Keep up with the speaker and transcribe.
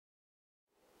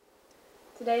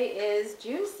Today is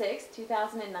June 6,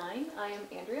 2009. I am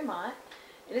Andrea Mott.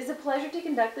 It is a pleasure to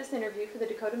conduct this interview for the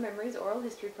Dakota Memories Oral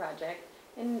History Project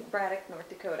in Braddock, North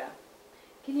Dakota.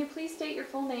 Can you please state your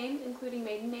full name, including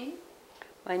maiden name?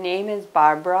 My name is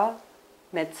Barbara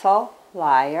Mitzel,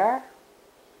 Leier.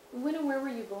 When and where were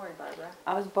you born, Barbara?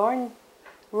 I was born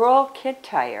rural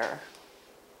Kittyre.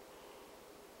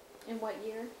 In what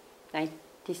year?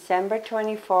 December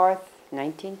 24th,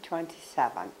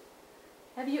 1927.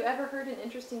 Have you ever heard an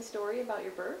interesting story about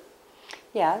your birth?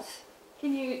 Yes.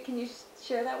 Can you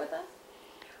share that with us?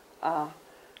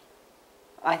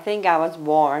 I think I was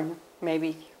born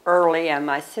maybe early, and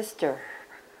my sister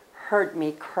heard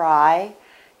me cry,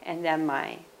 and then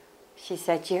she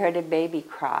said she heard a baby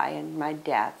cry, and my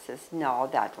dad says, no,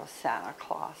 that was Santa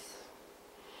Claus.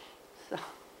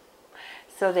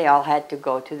 So they all had to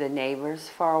go to the neighbors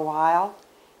for a while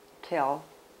till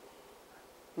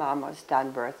Mom was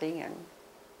done birthing. And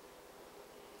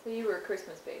so you were a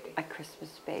Christmas baby? A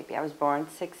Christmas baby. I was born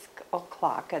 6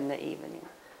 o'clock in the evening.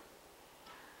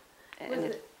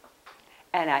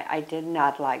 And I did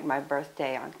not like my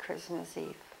birthday on Christmas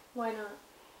Eve. Why not?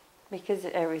 Because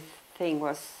everything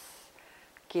was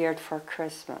geared for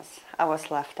Christmas. I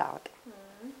was left out.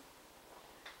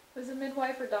 Was a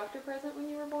midwife or doctor present when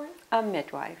you were born? A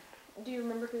midwife. Do you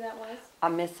remember who that was? A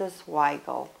Mrs.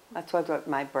 Weigel. That's what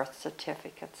my birth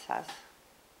certificate says.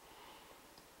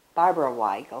 Barbara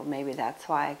Weigel. Maybe that's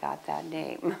why I got that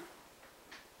name.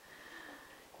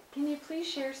 Can you please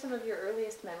share some of your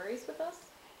earliest memories with us?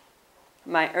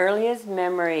 My earliest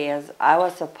memory is I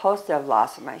was supposed to have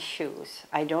lost my shoes.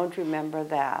 I don't remember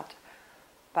that.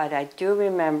 But I do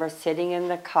remember sitting in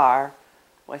the car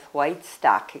with white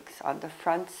stockings on the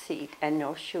front seat and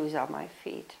no shoes on my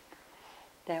feet.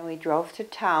 Then we drove to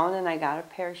town and I got a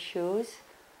pair of shoes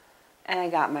and I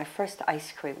got my first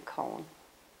ice cream cone.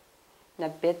 And I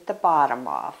bit the bottom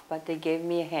off, but they gave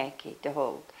me a hanky to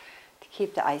hold to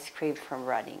keep the ice cream from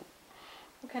running.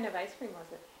 What kind of ice cream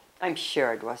was it? I'm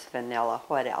sure it was vanilla.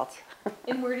 What else?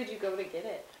 And where did you go to get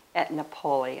it? At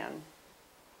Napoleon.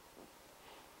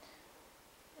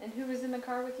 And who was in the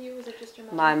car with you? Was it just your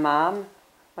mom? My mom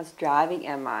was driving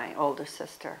and my older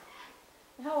sister.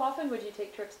 How often would you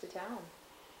take trips to town?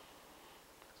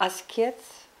 Us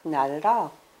kids? Not at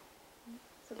all.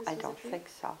 So this I was a don't treat? think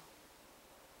so.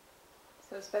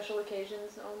 So special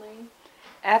occasions only?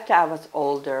 After I was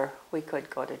older, we could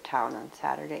go to town on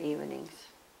Saturday evenings.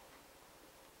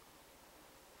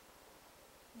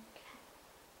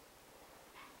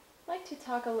 I'd like to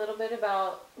talk a little bit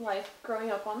about life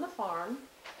growing up on the farm.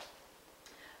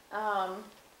 And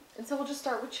so we'll just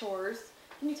start with chores.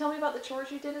 Can you tell me about the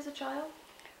chores you did as a child?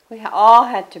 We all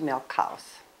had to milk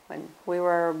cows. When we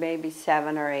were maybe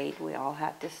 7 or 8, we all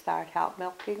had to start help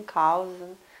milking cows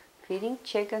and feeding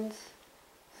chickens,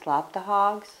 slop the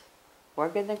hogs,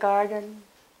 work in the garden.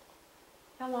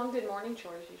 How long did morning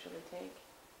chores usually take?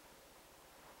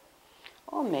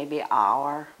 Oh, maybe an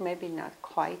hour, maybe not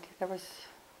quite. There was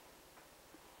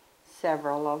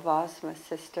several of us, my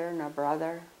sister and a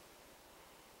brother,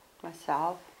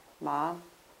 myself, Mom.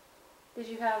 Did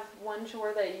you have one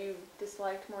chore that you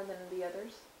disliked more than the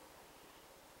others?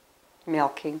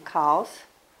 Milking cows.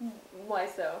 Why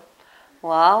so?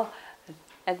 Well,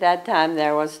 at that time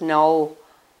there was nothing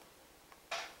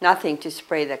to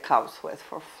spray the cows with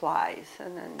for flies,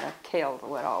 and then the tail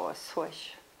would always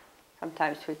swish.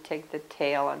 Sometimes we'd take the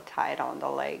tail and tie it on the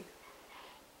leg,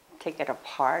 take it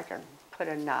apart and put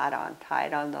a knot on, tie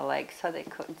it on the leg so they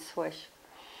couldn't swish.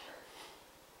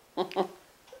 Was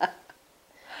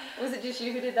it just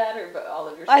you who did that, or all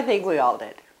of your siblings? I think we all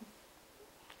did.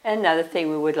 Another thing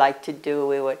we would like to do,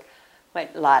 we a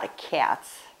lot of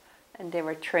cats, and they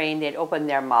were trained, they'd open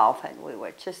their mouth and we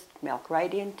would just milk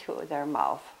right into their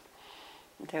mouth.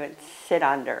 They would sit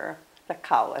under the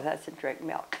cow with us and drink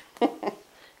milk.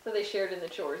 So they shared in the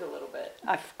chores a little bit.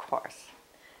 Of course.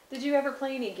 Did you ever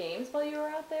play any games while you were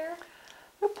out there?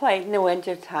 We played in the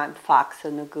wintertime, Fox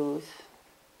and the Goose,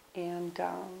 and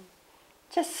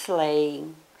just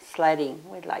sledding.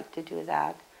 We'd like to do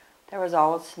that. There was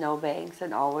always snowbanks,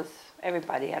 and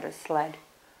everybody had a sled.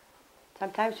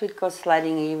 Sometimes we'd go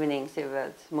sledding evenings if it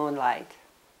was moonlight.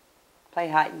 Play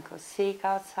hide and go seek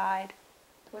outside.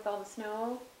 With all the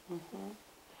snow? Mm-hmm.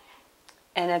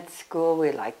 And at school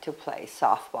we liked to play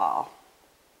softball.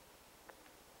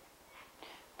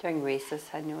 During recess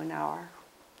at noon hour.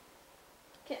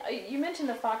 You mentioned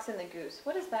the Fox and the Goose.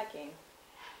 What is that game?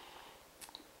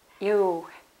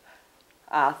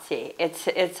 See,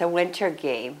 it's a winter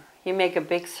game. You make a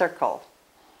big circle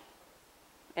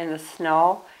in the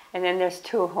snow, and then there's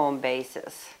 2 home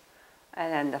bases.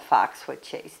 And then the fox would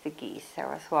chase the geese. There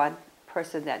was one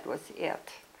person that was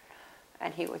it.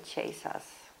 And he would chase us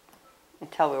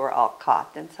until we were all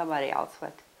caught. Then somebody else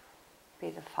would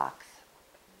be the fox.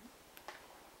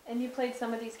 And you played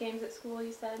some of these games at school,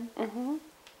 you said? Mm-hmm.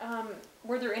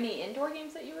 Were there any indoor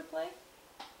games that you would play?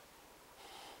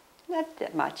 Not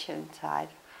that much inside.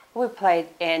 We played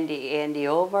Andy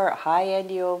over, high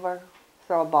Andy over,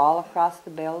 throw a ball across the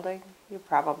building. You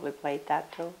probably played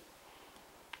that too.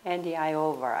 Andy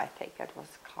over, I think it was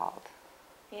called.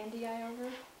 Andy over?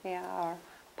 Yeah, or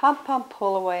pump pump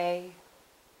pull away.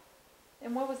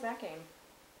 And what was that game?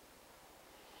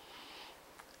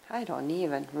 I don't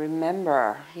even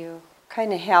remember. You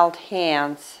kind of held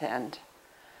hands and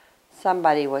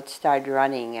somebody would start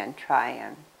running and try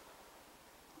and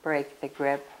break the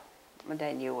grip, and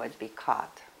then you would be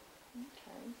caught.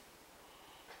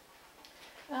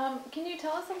 Okay. Can you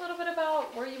tell us a little bit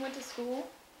about where you went to school?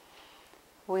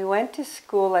 We went to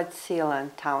school at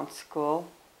Sealand Town School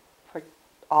for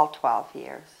all 12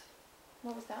 years.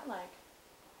 What was that like?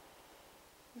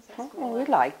 What was that school We like?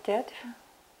 liked it.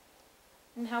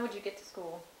 And how would you get to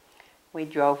school? We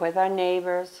drove with our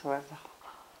neighbors with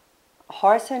a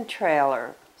horse and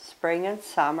trailer, spring and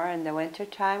summer. In the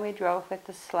wintertime, we drove with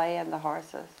the sleigh and the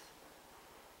horses.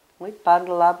 We'd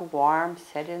bundle up warm,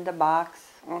 sit in the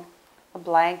box, a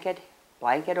blanket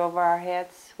over our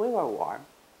heads. We were warm.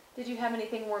 Did you have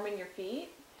anything warm in your feet?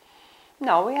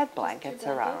 No, we had Just blankets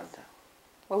your around. blankets?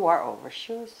 We wore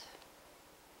overshoes.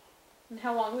 And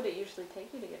how long would it usually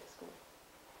take you to get to school?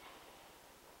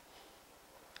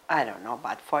 I don't know,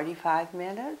 about 45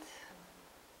 minutes.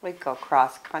 We'd go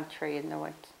cross country in the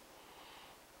winter.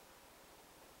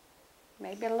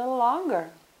 Maybe a little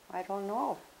longer. I don't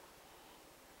know.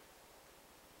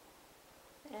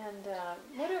 And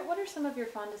what are some of your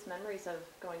fondest memories of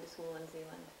going to school in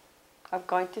Zealand? Of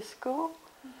going to school?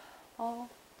 Oh,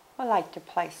 I like to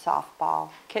play softball,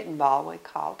 kitten ball we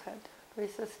called it,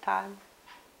 recess time.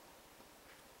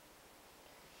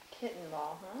 Kitten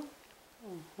ball, huh?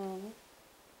 Mm-hmm.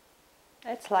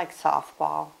 It's like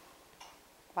softball.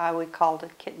 Why we called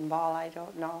it kitten ball, I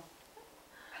don't know.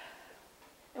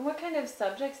 And what kind of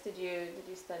subjects did you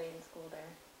study in school there?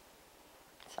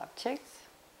 Subjects?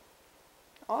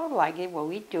 Oh, like it, what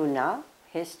we do now.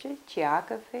 History,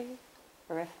 geography,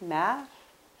 math,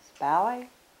 spelling,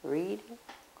 reading,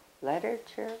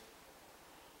 literature.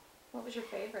 What was your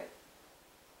favorite?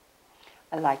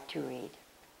 I like to read.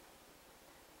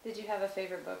 Did you have a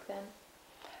favorite book then?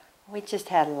 We just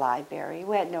had a library.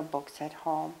 We had no books at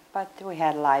home, but we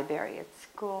had a library at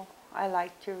school. I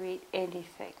like to read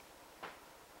anything.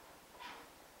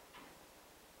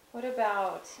 What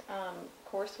about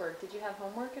coursework? Did you have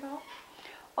homework at all?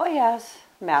 Oh yes,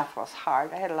 math was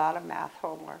hard. I had a lot of math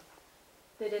homework.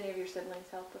 Did any of your siblings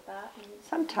help with that?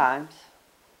 Sometimes.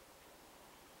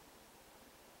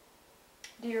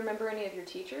 Do you remember any of your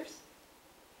teachers?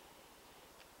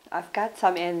 I've got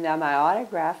some in my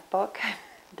autograph book.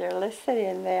 They're listed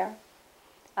in there.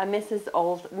 Miss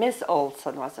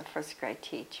Olson was a first grade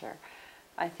teacher.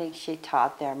 I think she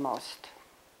taught there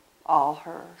all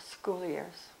her school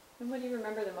years. And what do you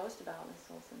remember the most about Miss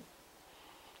Olson?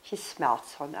 She smelled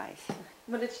so nice.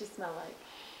 What did she smell like?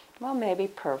 Well, maybe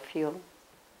perfume.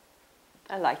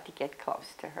 I like to get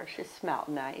close to her. She smelled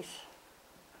nice.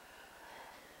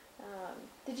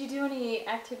 Did you do any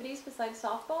activities besides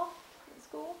softball at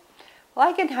school?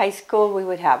 Like in high school, we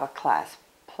would have a class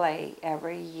play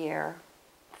every year.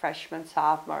 Freshman,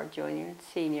 sophomore, junior, and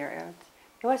senior.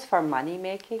 It was for money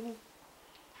making.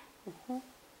 Mm-hmm.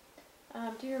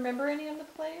 Do you remember any of the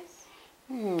plays?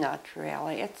 Not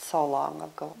really. It's so long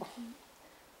ago.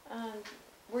 Mm-hmm.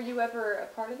 Were you ever a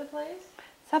part of the plays?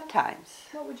 Sometimes.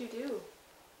 What would you do?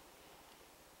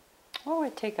 Well,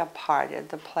 we'd take a part in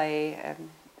the play and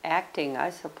acting, I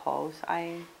suppose.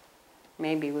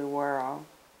 Maybe we were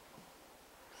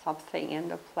something in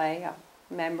the play, a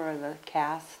member of the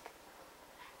cast.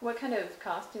 What kind of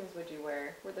costumes would you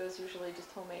wear? Were those usually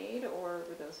just homemade, or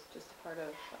were those just a part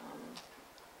of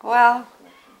Well,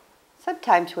 collection?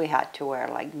 sometimes we had to wear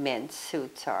like men's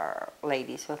suits or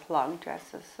ladies with long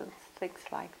dresses and things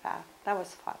like that. That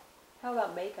was fun. How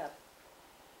about makeup?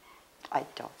 I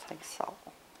don't think so.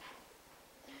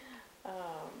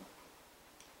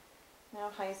 Now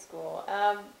high school. What did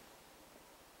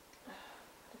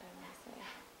I want to say?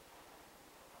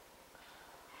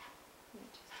 Give me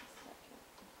just a second.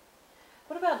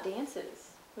 What about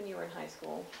dances when you were in high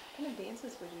school? What kind of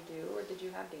dances would you do, or did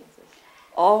you have dances?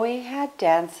 Oh, we had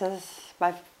dances.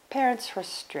 My parents were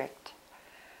strict.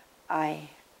 I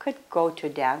could go to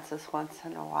dances once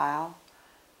in a while.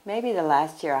 Maybe the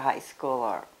last year of high school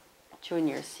or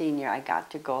junior, senior, I got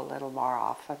to go a little more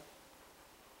often.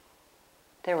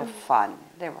 They were fun.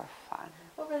 They were fun.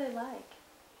 What were they like?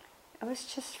 It was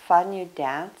just fun. You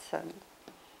dance and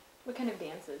What kind of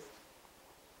dances?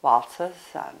 waltzes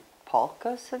and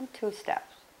polkas and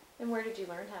two-steps. And where did you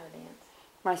learn how to dance?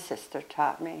 My sister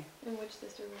taught me. And which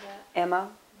sister was that? Emma.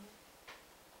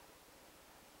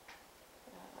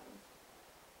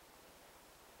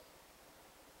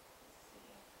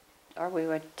 Or we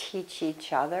would teach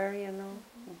each other, you know.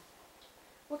 Mm-hmm.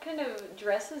 What kind of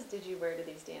dresses did you wear to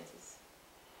these dances?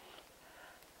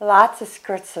 Lots of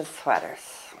skirts and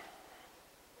sweaters.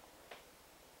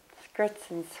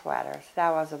 Skirts and sweaters.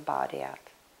 That was about it.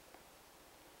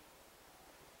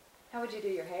 How would you do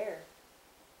your hair?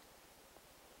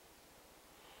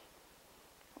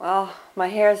 Well, my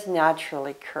hair is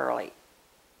naturally curly,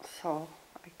 so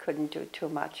I couldn't do too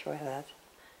much with it.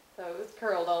 So it was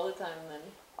curled all the time then?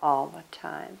 All the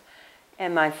time.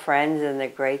 And my friends in the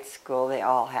grade school, they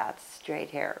all had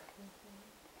straight hair.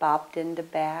 Bobbed in the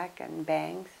back and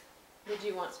bangs. Did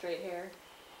you want straight hair?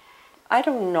 I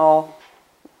don't know.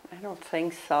 I don't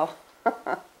think so.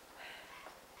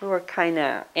 We were kind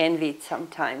of envied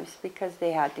sometimes because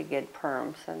they had to get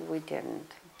perms and we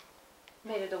didn't.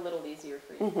 Made it a little easier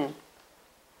for you. Mm-hmm.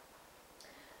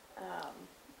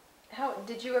 How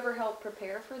did you ever help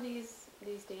prepare for these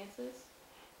dances?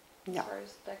 No. As far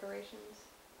as decorations?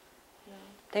 No.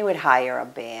 They would hire a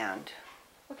band.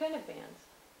 What kind of bands?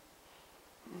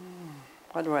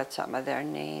 What were some of their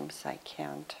names? I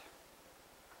can't.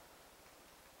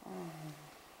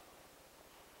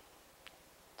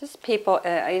 Just people,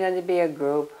 there'd be a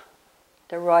group.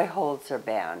 The Roy Holzer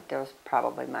Band. That was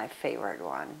probably my favorite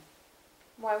one.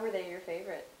 Why were they your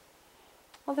favorite?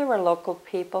 Well, they were local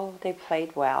people. They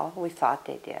played well. We thought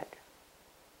they did.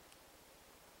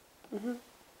 Mm-hmm.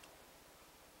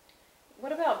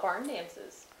 What about barn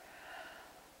dances?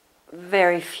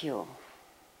 Very few.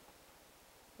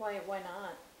 Why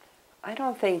not? I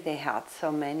don't think they had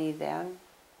so many then.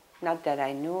 Not that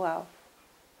I knew of.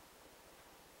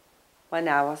 When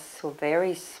I was so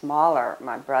very smaller,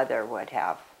 my brother would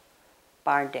have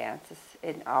barn dances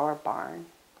in our barn.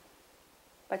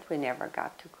 But we never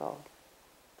got to go.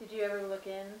 Did you ever look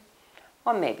in?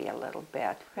 Well, maybe a little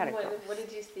bit. We had to go. What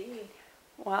did you see?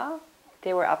 Well,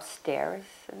 they were upstairs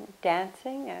and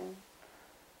dancing,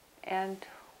 and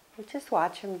we just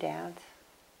watch them dance.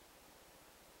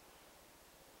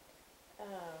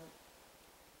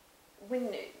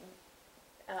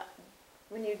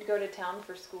 When you'd go to town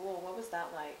for school, what was that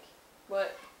like?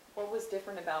 What was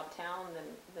different about town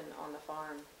than on the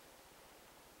farm?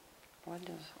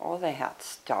 They had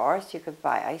stores. You could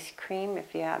buy ice cream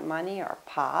if you had money, or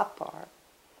pop, or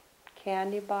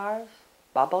candy bars,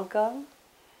 bubble gum.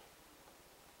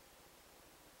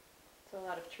 So a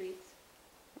lot of treats.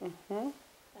 Mm-hmm.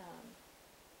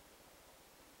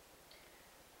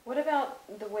 What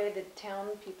about the way the town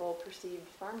people perceived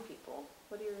farm people?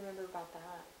 What do you remember about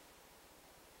that?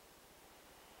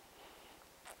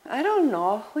 I don't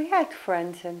know. We had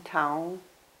friends in town.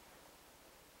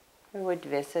 We would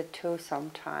visit too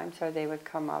sometimes, or they would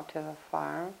come out to the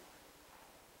farm.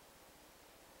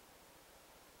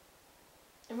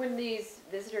 And when these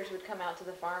visitors would come out to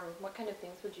the farm, what kind of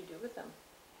things would you do with them?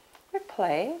 We'd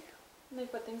play.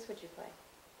 Like what things would you play?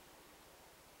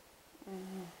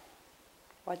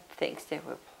 What things they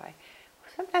would play?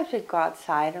 Sometimes we'd go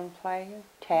outside and play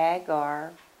tag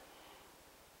or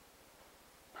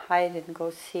hide and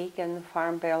go seek in the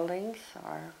farm buildings,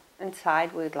 or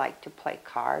inside we'd like to play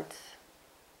cards.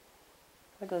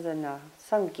 What was in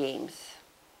some games?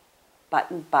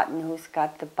 Button, who's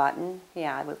got the button?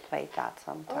 Yeah, we played that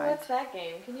sometimes. Oh, what's that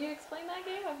game? Can you explain that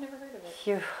game? I've never heard of it.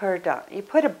 You heard,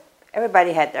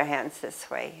 everybody had their hands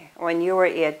this way. When you were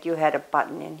it, you had a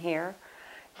button in here.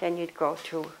 Then you'd go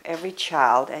to every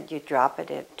child and you'd drop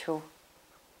it into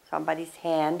somebody's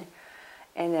hand,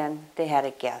 and then they had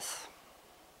to guess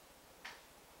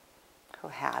who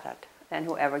had it. And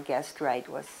whoever guessed right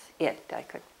was it. I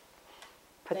could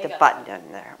put the button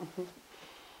in there.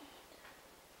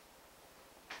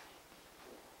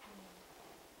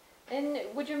 And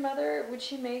would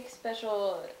she make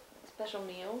special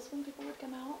meals when people would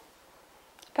come out?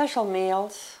 Special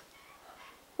meals.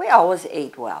 We always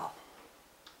ate well.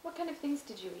 What kind of things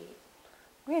did you eat?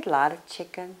 We had a lot of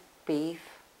chicken, beef,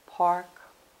 pork,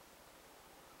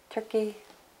 turkey.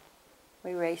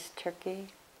 We raised turkey.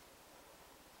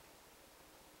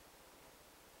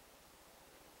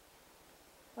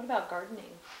 What about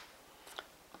gardening?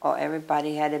 Oh,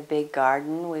 everybody had a big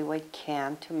garden. We would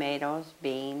can tomatoes,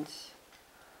 beans,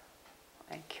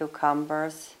 and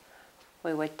cucumbers.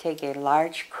 We would take a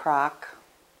large crock,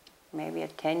 maybe a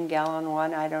 10-gallon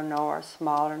one, I don't know, or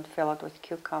smaller, and fill it with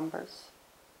cucumbers.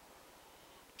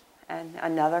 and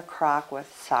another crock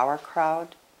with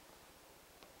sauerkraut.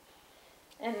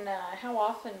 And how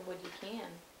often would you can?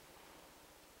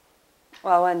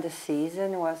 Well, when the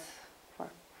season was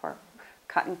for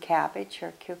cutting cabbage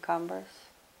or cucumbers.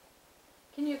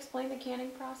 Can you explain the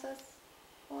canning process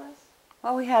for us?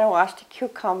 Well, we had to wash the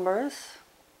cucumbers,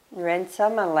 rinse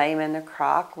them, and lay them in the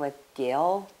crock with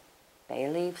dill, bay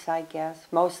leaves, I guess.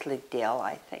 Mostly dill,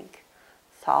 I think.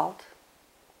 Salt.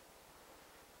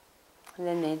 And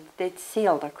then they'd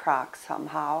seal the crock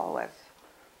somehow with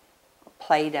a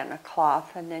plate and a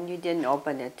cloth, and then you didn't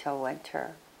open it till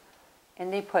winter.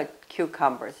 And they put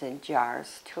cucumbers in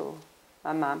jars too.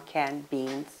 My mom canned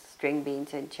beans, string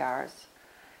beans in jars.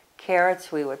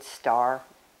 Carrots we would store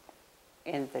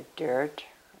in the dirt.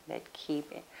 They'd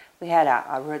keep it. We had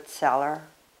a root cellar,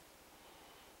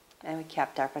 and we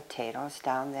kept our potatoes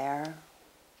down there.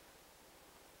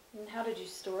 And how did you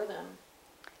store them?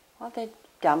 Well, they'd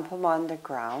dump them on the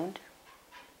ground.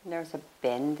 And there was a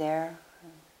bin there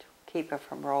to keep it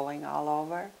from rolling all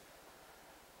over.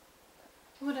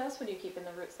 What else would you keep in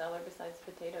the root cellar besides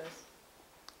potatoes?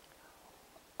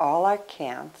 All our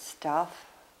canned stuff,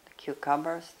 the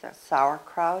cucumbers, the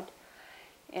sauerkraut,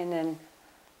 and then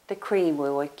the cream we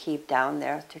would keep down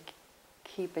there to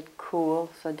keep it cool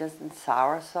so it doesn't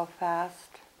sour so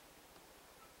fast.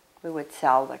 We would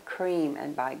sell the cream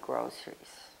and buy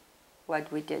groceries,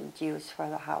 what we didn't use for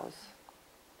the house.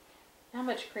 How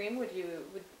much cream would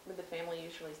the family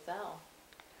usually sell?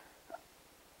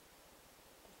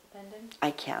 Depending?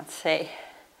 I can't say.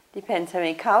 Depends how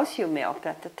many cows you milked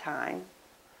at the time.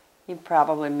 You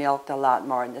probably milked a lot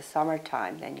more in the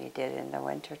summertime than you did in the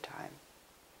wintertime.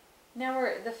 Now,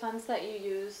 were the funds that you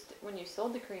used when you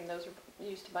sold the cream, those were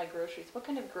used to buy groceries. What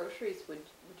kind of groceries would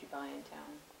you buy in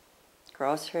town?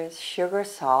 Groceries, sugar,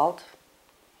 salt,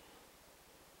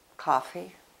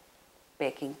 coffee,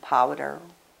 baking powder,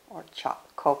 or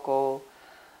cocoa,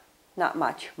 not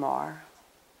much more.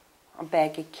 A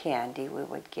bag of candy we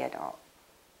would get.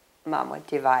 Mom would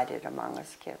divide it among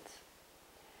us kids.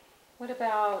 What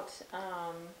about,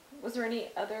 was there any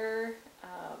other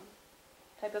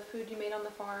type of food you made on the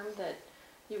farm that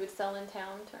you would sell in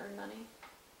town to earn money?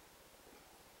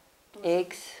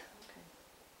 Eggs. Okay.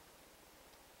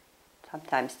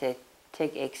 Sometimes they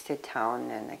take eggs to town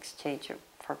and exchange it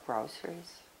for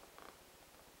groceries.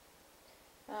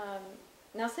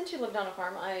 Now, since you lived on a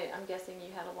farm, I'm guessing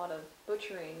you had a lot of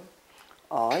butchering.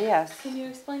 Oh, yes. Can you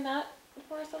explain that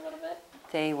for us a little bit?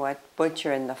 They would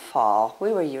butcher in the fall.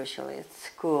 We were usually at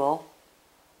school,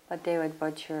 but they would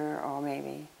butcher,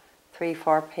 maybe 3,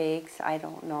 4 pigs, I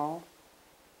don't know.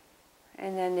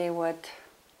 And then they would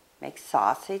make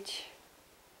sausage.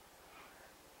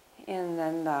 And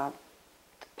then the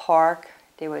pork,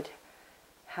 they would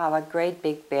have a great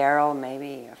big barrel,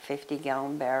 maybe a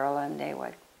 50-gallon barrel, and they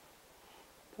would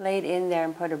lay it in there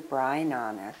and put a brine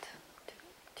on it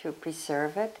to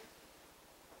preserve it.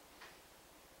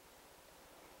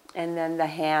 And then the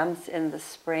hams in the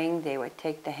spring, they would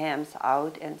take the hams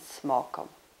out and smoke them.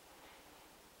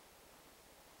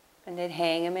 And they'd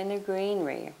hang them in the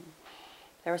greenery.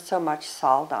 There was so much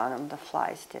salt on them, the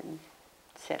flies didn't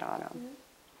sit on them.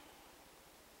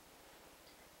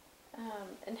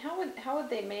 And how would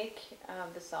they make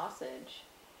the sausage?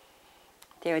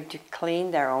 They would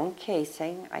clean their own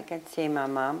casing. I can see my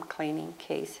mom cleaning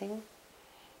casing.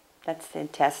 That's the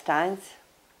intestines.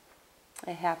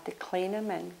 They have to clean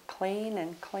them and clean,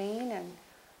 and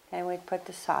then we'd put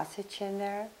the sausage in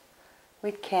there.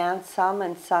 We'd can some,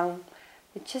 and some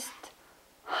it just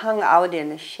hung out in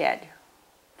the shed,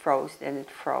 froze, and it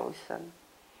froze. And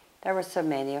there were so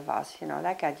many of us,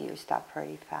 that got used up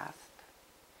pretty fast.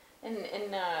 And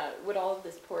would all of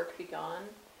this pork be gone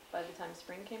by the time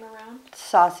spring came around?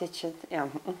 Sausage,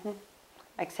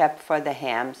 except for the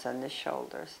hams and the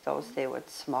shoulders. Those they would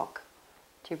smoke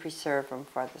to preserve them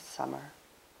for the summer.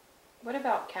 What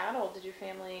about cattle? Did your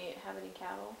family have any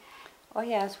cattle? Oh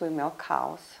yes, we milk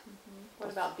cows.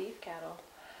 What about beef cattle?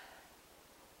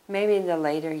 Maybe in the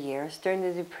later years. During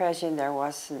the Depression there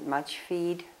wasn't much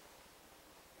feed,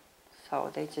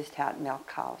 so they just had milk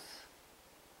cows.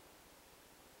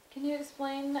 Can you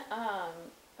explain a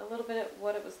little bit of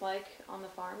what it was like on the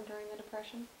farm during the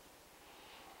Depression?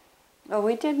 Well,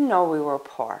 we didn't know we were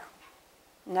poor.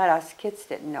 Not us kids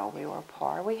didn't know we were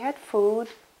poor. We had food.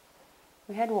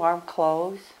 We had warm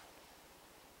clothes.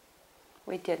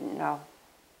 We didn't know.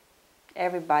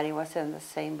 Everybody was in the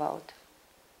same boat.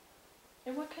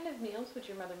 And what kind of meals would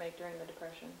your mother make during the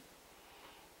Depression?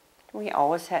 We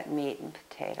always had meat and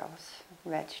potatoes,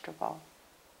 vegetable.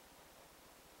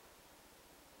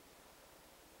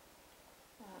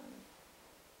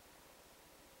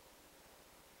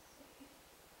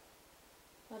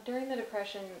 During the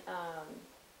Depression,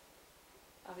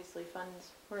 obviously funds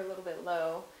were a little bit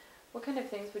low. What kind of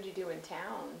things would you do in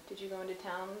town? Did you go into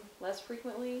town less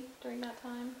frequently during that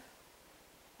time?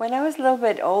 When I was a little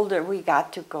bit older, we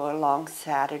got to go along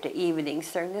Saturday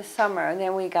evenings during the summer, and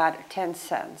then we got 10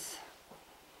 cents.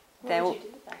 What would you do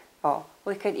with that? Oh,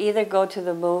 we could either go to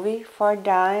the movie for a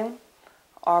dime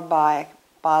or buy a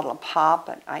bottle of pop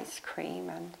and ice cream,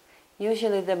 and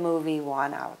usually the movie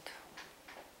won out.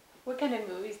 What kind of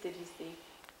movies did you see?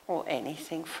 Oh,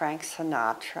 anything, Frank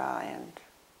Sinatra and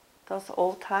those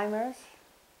old-timers.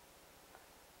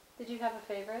 Did you have a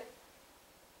favorite?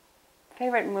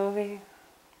 Favorite movie?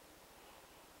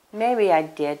 Maybe I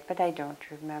did, but I don't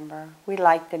remember. We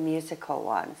liked the musical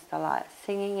ones, a lot,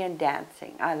 singing and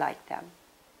dancing. I liked them.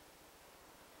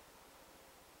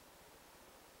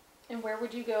 And where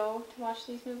would you go to watch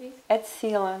these movies? At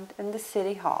Sealand in the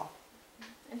City Hall.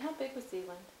 And how big was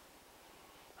Sealand?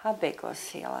 How big was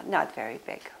Sealand? Not very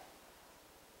big.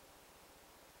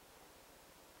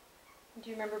 Do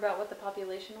you remember about what the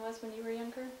population was when you were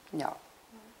younger? No.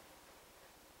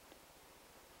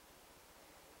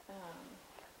 Um,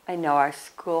 I know our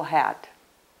school had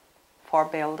 4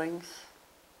 buildings.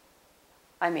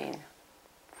 I mean,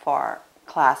 4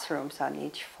 classrooms on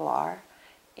each floor.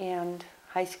 And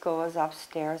high school was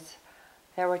upstairs.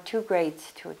 There were 2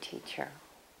 grades to a teacher.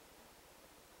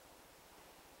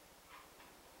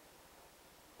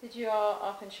 Did you all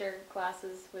often share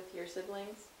classes with your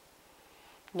siblings?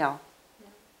 No. No.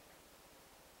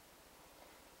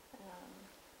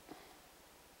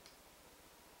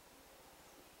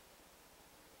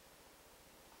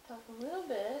 Talk a little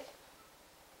bit.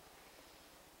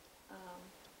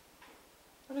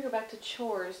 I'm going to go back to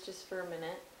chores just for a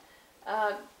minute.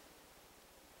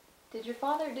 Did your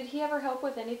father, did he ever help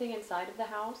with anything inside of the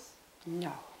house?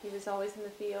 No. He was always in the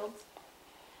fields.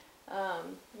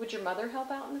 Would your mother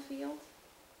help out in the fields?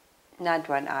 Not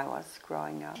when I was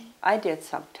growing up. I did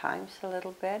sometimes a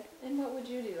little bit. And what would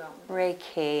you do out in the Rake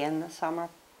hay in the summer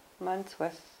months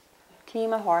with a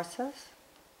team of horses.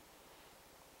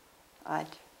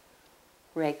 I'd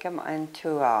rake them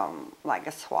into like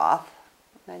a swath,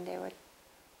 and they would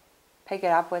pick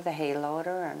it up with a hay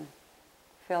loader and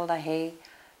fill the hay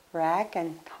rack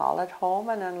and haul it home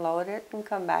and unload it and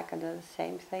come back and do the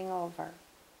same thing over.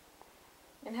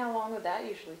 And how long would that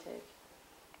usually take?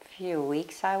 A few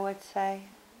weeks, I would say.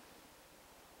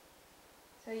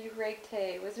 So you raked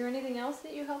hay. Was there anything else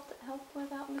that you helped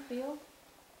with out in the field?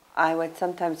 I would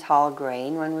sometimes haul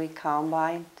grain when we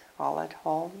combined, haul it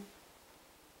home.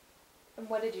 And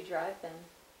what did you drive then?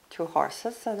 2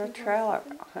 horses and a 2 trailer,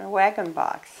 horses? and a wagon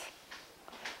box.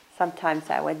 Sometimes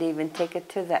I would even take it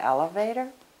to the elevator.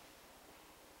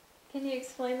 Can you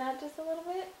explain that just a little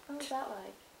bit? What was that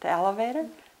like? The elevator?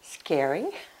 Scary.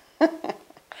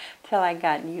 Till I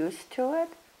got used to it.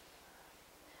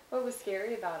 What was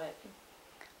scary about it?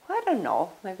 I don't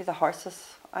know. Maybe the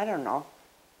horses, I don't know,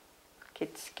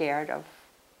 get scared of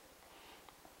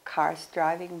cars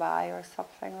driving by or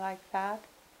something like that.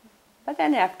 But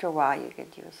then after a while you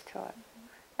get used to it.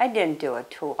 I didn't do it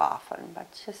too often,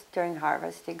 but just during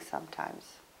harvesting sometimes.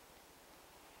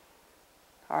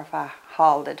 Or if I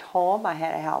hauled it home, I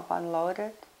had to help unload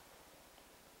it.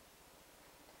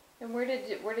 And where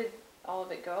did all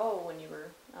of it go when you were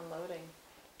unloading?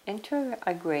 Into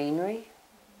a granary.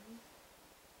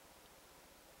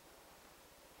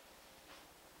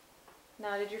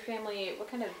 Now, did your family,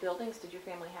 what kind of buildings did your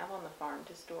family have on the farm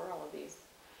to store all of these?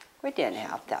 We didn't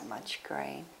have that much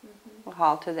grain. Mm-hmm. We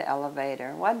hauled to the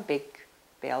elevator. One big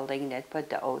building that put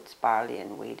the oats, barley,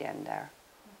 and wheat in there.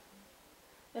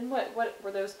 And what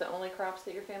were those the only crops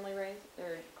that your family raised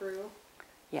or grew?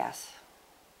 Yes.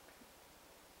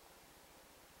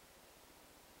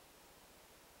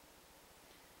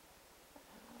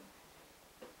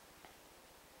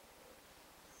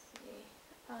 Let's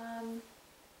see.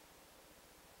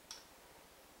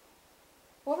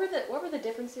 What were the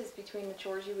differences between the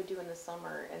chores you would do in the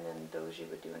summer and then those you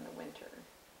would do in the winter?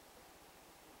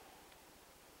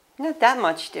 Not that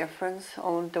much difference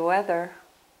on the weather.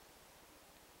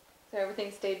 So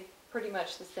everything stayed pretty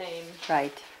much the same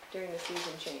Right. during the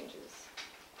season changes.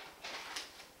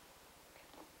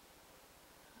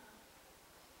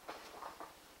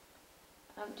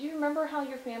 Do you remember how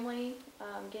your family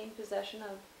gained possession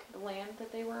of the land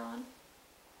that they were on?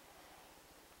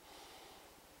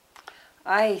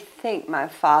 I think my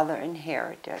father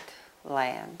inherited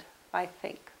land. I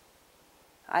think.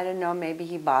 I don't know, maybe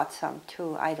he bought some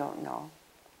too. I don't know.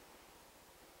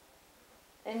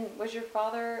 And was your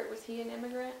father, was he an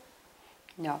immigrant?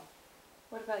 No,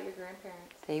 What about your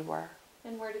grandparents? they were.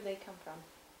 And where did they come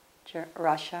from?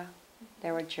 Russia.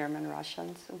 They were German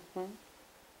Russians.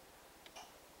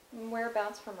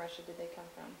 Whereabouts from Russia did they come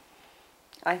from?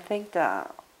 I think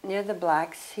near the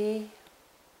Black Sea.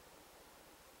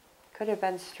 Could have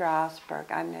been Strasbourg,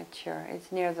 I'm not sure.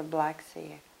 It's near the Black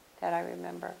Sea that I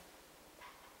remember.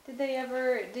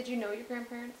 Did you know your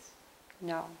grandparents?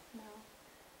 No.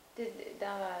 No.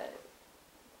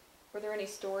 Were there any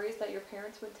stories that your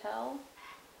parents would tell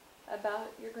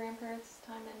about your grandparents'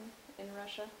 time in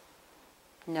Russia?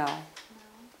 No. No.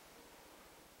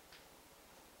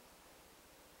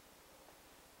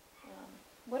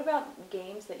 What about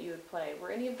games that you would play?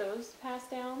 Were any of those passed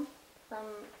down from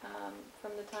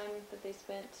the time that they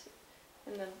spent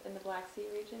in the Black Sea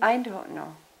region? I don't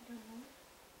know. I don't know.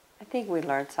 I think we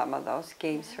learned some of those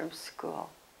games from school,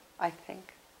 I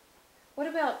think. What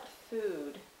about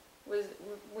food?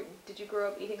 Did you grow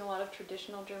up eating a lot of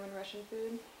traditional German Russian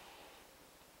food?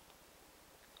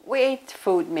 We ate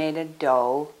food made of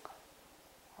dough,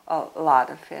 a lot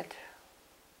of it.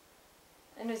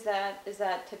 And is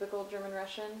that typical German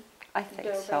Russian? I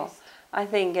think so. Dough-based? I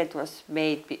think it was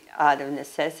made out of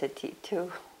necessity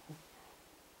too.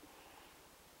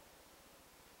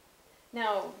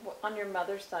 Now, on your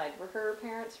mother's side, were her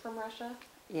parents from Russia?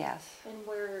 Yes. And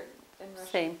where in Russia?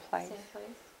 Same place. Same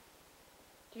place.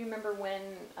 Do you remember when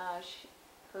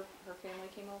her family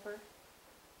came over?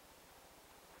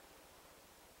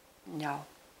 No.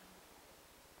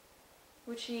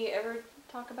 Would she ever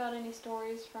talk about any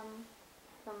stories from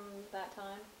that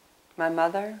time? My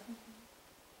mother?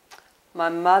 My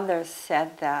mother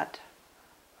said that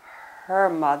her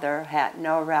mother had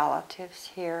no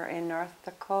relatives here in North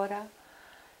Dakota,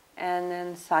 and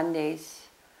then Sundays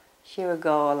she would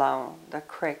go along the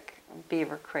creek,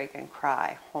 Beaver Creek, and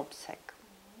cry, homesick.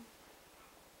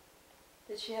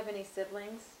 Did she have any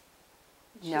siblings?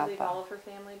 Did she No, leave but- all of her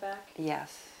family back?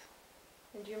 Yes.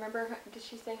 And do you remember, did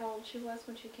she say how old she was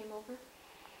when she came over?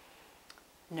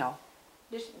 No.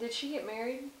 Did she get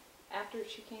married after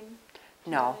she came to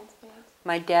No. the United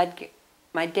States?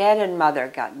 My dad and mother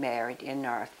got married in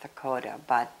North Dakota,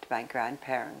 but my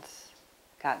grandparents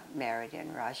got married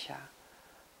in Russia.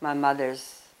 My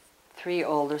mother's 3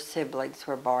 older siblings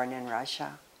were born in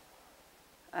Russia,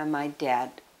 and my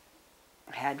dad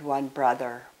had 1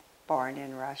 brother born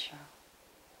in Russia.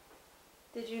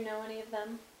 Did you know any of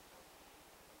them?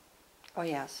 Oh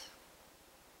yes.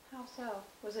 How so?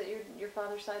 Was it your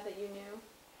father's side that you knew?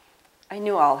 I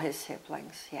knew all his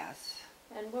siblings, yes.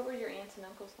 And what were your aunts and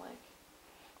uncles like?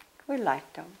 We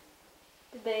liked them.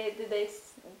 Did they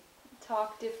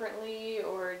talk differently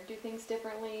or do things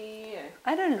differently? Or?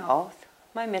 I don't know.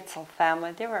 My Mitzel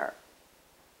family, they're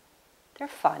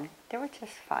fun. They were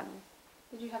just fun.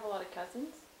 Did you have a lot of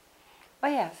cousins? Oh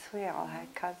yes, we all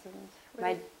had cousins. Were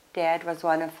My they- dad was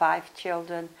one of 5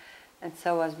 children, and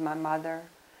so was my mother.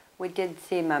 We did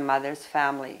see my mother's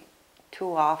family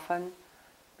too often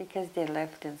because they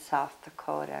lived in South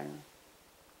Dakota and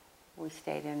we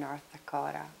stayed in North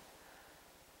Dakota.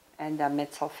 And the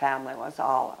Mitzel family was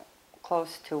all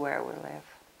close to where we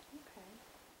live. Okay.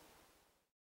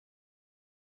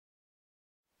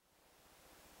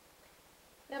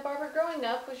 Now, Barbara, growing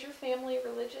up, was your family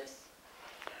religious?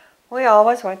 We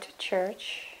always went to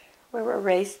church. We were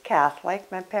raised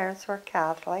Catholic. My parents were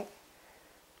Catholic.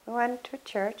 We went to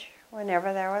church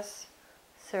whenever there was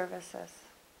services.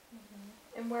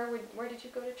 And where did you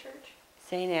go to church?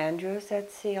 St. Andrew's at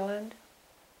Sealand.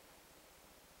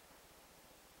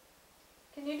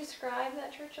 Can you describe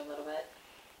that church a little bit?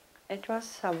 It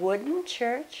was a wooden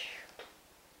church,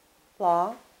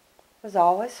 long. It was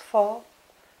always full.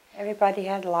 Everybody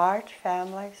had large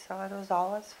families, so it was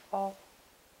always full.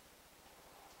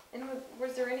 And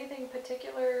was there anything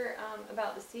particular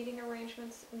about the seating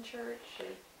arrangements in church? Or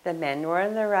The men were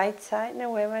on the right side and the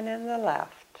women in the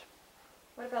left.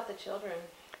 what about the children?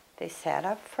 They sat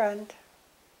up front.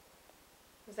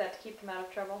 Was that to keep them out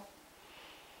of trouble?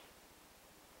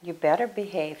 You better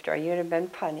behaved or you'd have been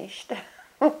punished.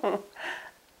 What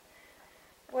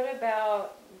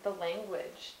about the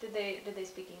language? Did they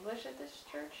speak English at this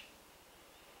church?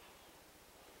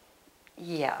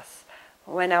 Yes.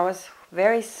 When I was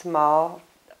very small,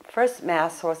 first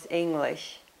Mass was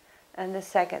English and the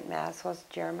second Mass was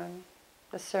German,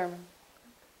 the sermon.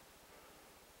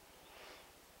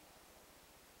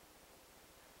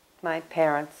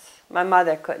 My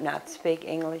mother could not speak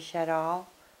English at all.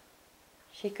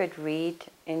 She could read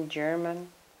in German,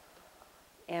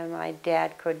 and my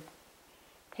dad could.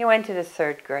 He went to the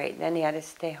 3rd grade, then he had to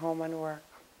stay home and work.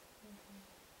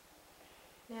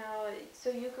 Now, so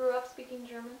you grew up speaking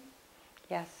German?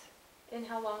 Yes. And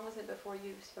how long was it before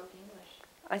you spoke English?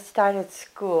 I started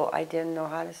school, I didn't know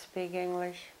how to speak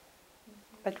English.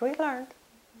 but we learned.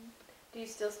 Do you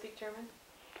still speak German?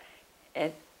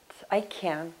 I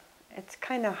can. It's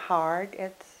kind of hard.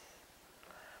 It's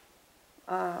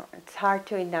hard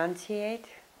to enunciate.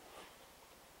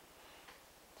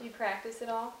 Do you practice at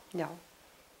all? No.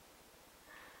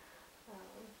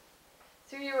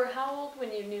 So you were how old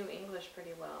when you knew English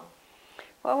pretty well?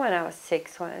 Well, when I was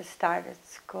 6, when I started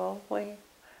school,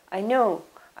 I know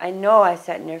I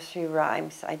said nursery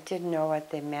rhymes. I didn't know what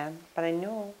they meant, but I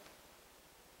knew.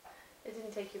 It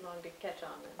didn't take you long to catch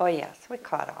on then? Oh yes, we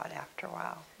caught on after a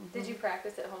while. Did you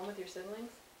practice at home with your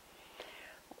siblings?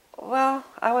 Well,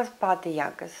 I was about the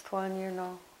youngest one, you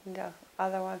know. The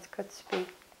other ones could speak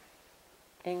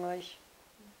English.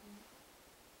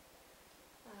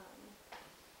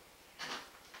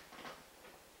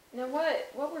 Now,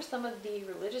 what were some of the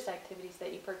religious activities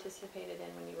that you participated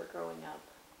in when you were growing up?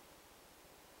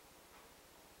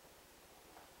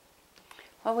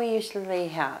 Well, we usually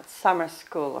had summer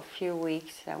school a few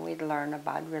weeks, and we'd learn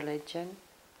about religion.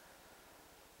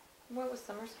 What was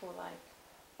summer school like?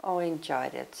 Oh, we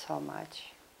enjoyed it so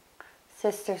much.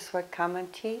 Sisters would come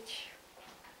and teach.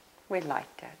 We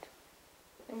liked it.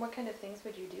 And what kind of things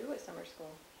would you do at summer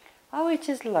school? Oh, we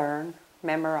just learn,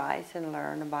 memorize, and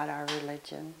learn about our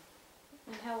religion.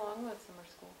 And how long was summer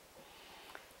school?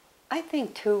 I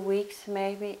think 2 weeks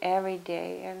maybe, every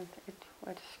day, and it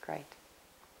was great.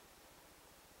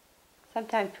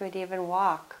 Sometimes we'd even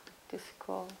walk to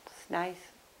school. It's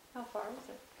nice. How far was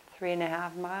it?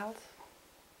 3.5 miles.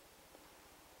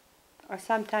 Or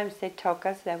sometimes they took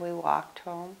us, then we walked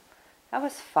home. That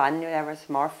was fun. There was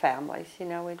more families, you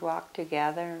know. We'd walk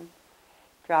together and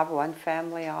drop one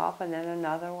family off and then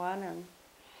another one, and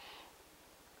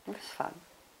it was fun.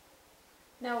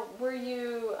 Now, were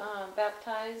you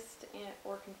baptized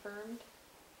or confirmed?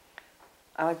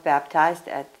 I was baptized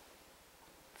at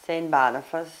St.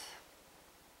 Boniface,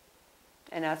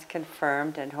 and I was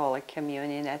confirmed in Holy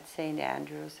Communion at St.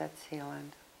 Andrew's at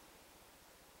Sealand.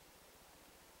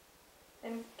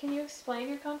 And can you explain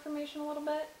your confirmation a little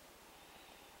bit?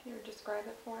 Can you describe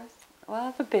it for us?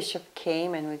 Well, the bishop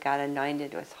came and we got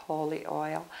anointed with holy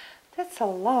oil. That's a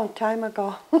long time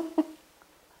ago.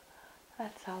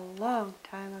 That's a long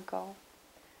time ago.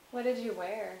 What did you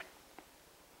wear?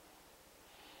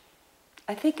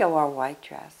 I think I wore a white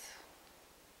dress.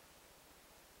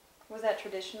 Was that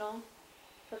traditional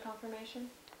for confirmation?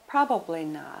 Probably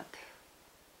not.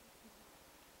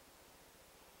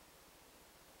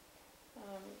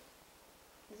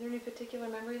 Is there any particular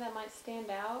memory that might stand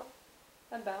out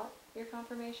about your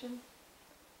confirmation?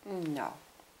 No.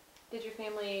 Did your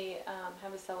family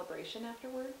have a celebration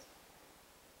afterwards?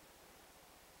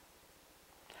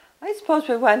 I suppose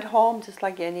we went home just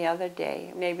like any other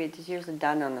day. Maybe it's usually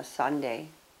done on a Sunday.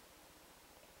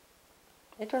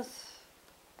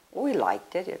 We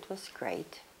liked it. It was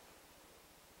great.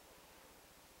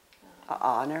 An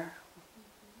honor.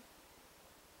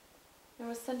 And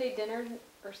was Sunday dinner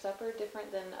or supper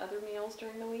different than other meals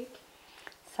during the week?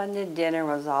 Sunday dinner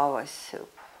was always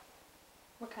soup.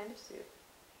 What kind of soup?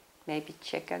 Maybe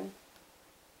chicken.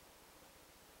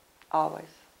 Always.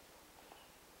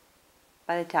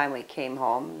 By the time we came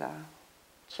home, the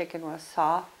chicken was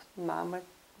soft. Mom would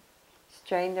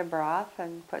strain the broth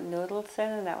and put noodles in,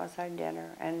 and that was our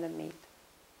dinner, and the meat.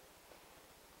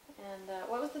 And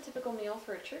what was the typical meal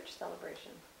for a church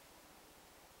celebration?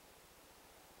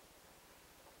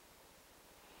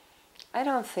 I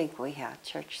don't think we had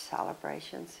church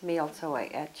celebrations, meals away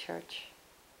at church.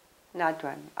 Not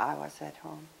when I was at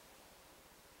home.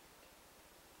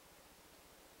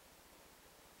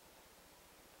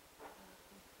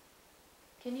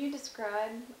 Can you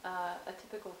describe a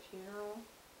typical funeral?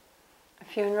 A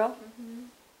funeral? Mm-hmm.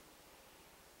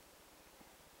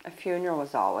 A funeral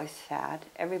was always sad.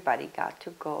 Everybody got to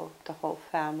go, the whole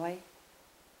family.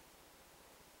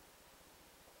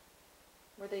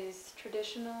 Were these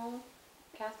traditional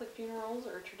Catholic funerals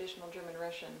or traditional German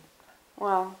Russian?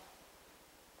 Well,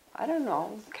 I don't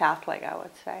know, Catholic, I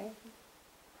would say.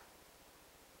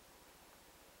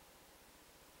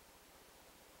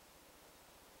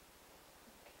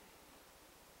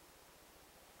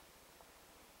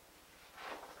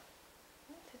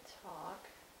 I'd like to talk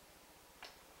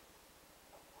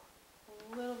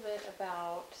a little bit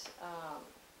about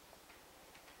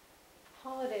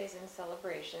holidays and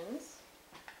celebrations.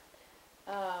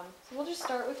 So we'll just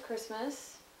start with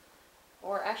Christmas,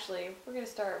 or actually, we're going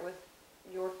to start with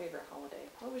your favorite holiday.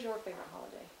 What was your favorite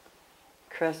holiday?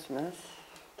 Christmas.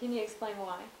 Can you explain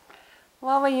why?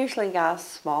 Well, we usually got a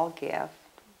small gift.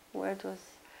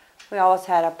 We always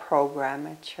had a program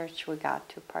at church we got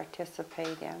to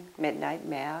participate in, midnight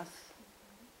mass.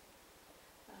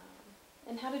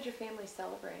 And how did your family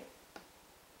celebrate?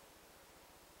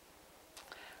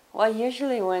 Well,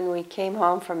 usually when we came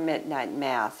home from midnight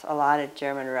mass, a lot of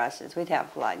German Russians, we'd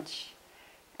have lunch.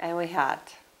 And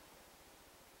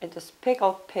it was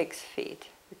pickled pig's feet.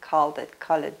 We called it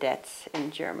Koledetz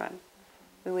in German.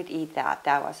 We would eat that.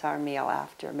 That was our meal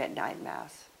after midnight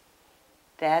mass.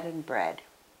 That and bread.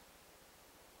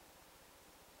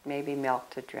 Maybe milk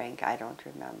to drink, I don't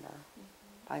remember.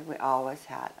 But we always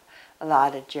had, a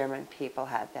lot of German people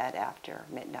had that after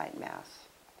midnight mass.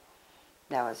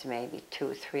 That was maybe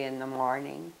 2, 3 in the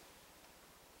morning.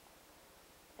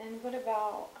 And what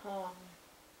about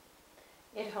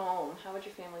at home? How would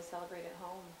your family celebrate at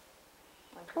home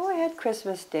on Christmas? Oh, we had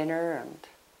Christmas dinner and...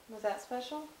 Was that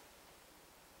special?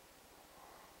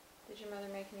 Did your mother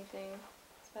make anything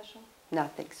special?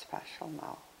 Nothing special,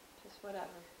 no. Just whatever.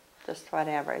 Just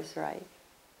whatever is right.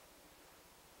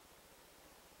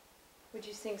 Would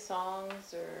you sing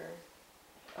songs or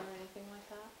anything like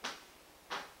that?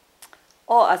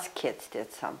 Oh, us kids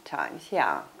did sometimes,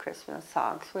 yeah. Christmas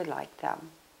songs, we liked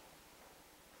them.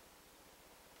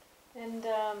 And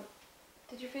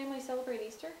did your family celebrate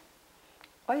Easter?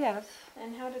 Oh, yes.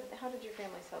 And how did your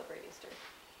family celebrate Easter?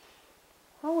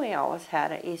 Well, we always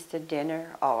had an Easter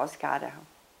dinner, always got a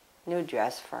new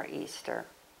dress for Easter.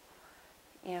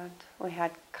 And we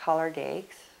had colored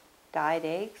eggs, dyed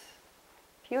eggs,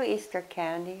 a few Easter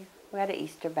candy. We had an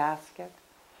Easter basket.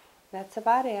 That's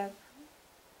about it.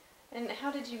 And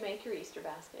how did you make your Easter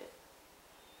basket?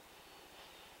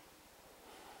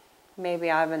 Maybe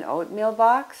I have an oatmeal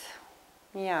box.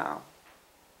 Yeah.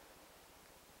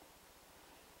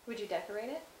 Would you decorate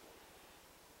it?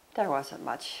 There wasn't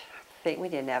much thing. We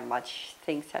didn't have much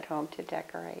things at home to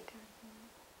decorate.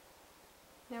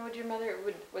 Now, would your mother,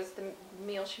 was the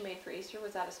meal she made for Easter,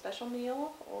 was that a special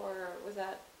meal, or was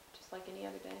that just like any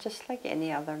other day? Just like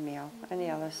any other meal, any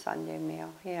other Sunday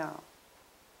meal, yeah.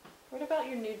 What about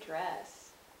your new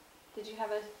dress? Did you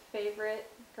have a favorite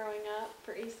growing up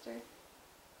for Easter?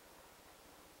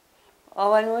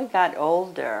 Oh, when we got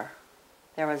older,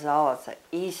 there was always an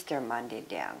Easter Monday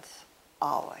dance,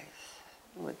 always.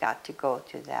 We got to go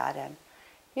to that, and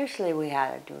usually we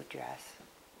had a new dress.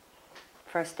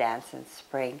 First dance in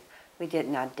spring. We did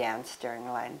not dance during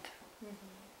Lent.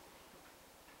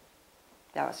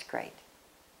 That was great.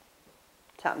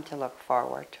 Something to look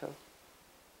forward to.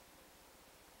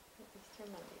 Easter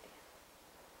Monday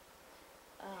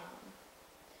dance.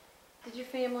 Did your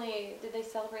family, did they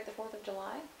celebrate the 4th of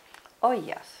July? Oh,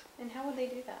 yes. And how would they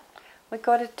do that? We'd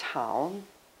go to town.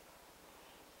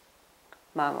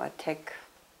 Mom would take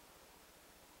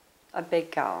a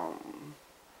big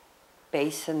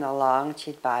basin along.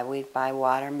 We'd buy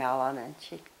watermelon, and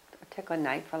she'd take a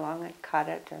knife along and cut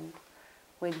it, and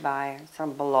we'd buy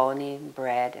some bologna and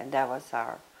bread, and that was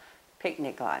our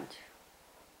picnic lunch.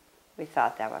 We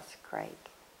thought that was great.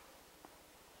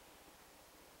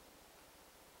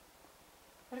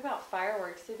 What about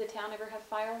fireworks? Did the town ever have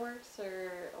fireworks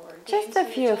or Just games a for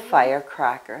the few children?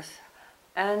 firecrackers.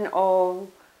 And oh,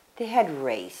 they had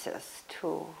races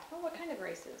too. Oh, what kind of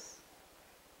races?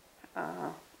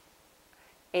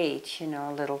 Age,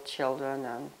 little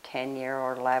children, 10-year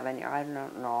or 11-year, I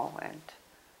don't know. And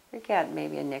you get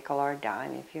maybe a nickel or a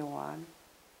dime if you won.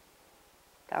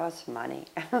 That was money.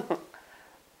 So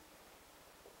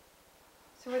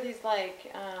were these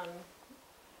like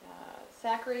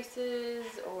sack races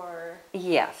or?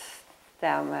 Yes,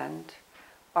 them, and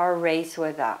or race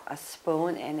with a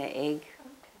spoon and an egg.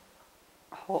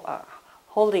 Okay.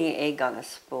 Holding an egg on a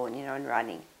spoon, and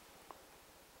running.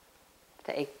 If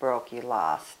the egg broke, you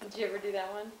lost. Did you ever do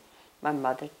that one? My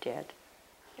mother did.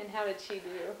 And how did she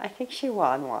do? I think she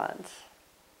won once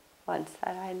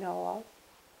that I know of.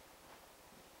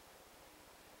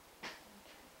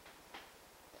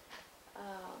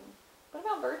 What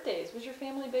about birthdays? Was your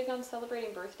family big on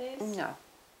celebrating birthdays? No.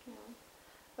 No.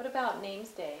 What about Names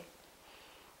Day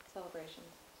celebrations?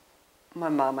 My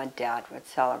mom and dad would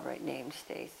celebrate Names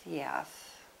Days, yes.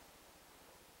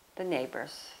 The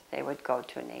neighbors, they would go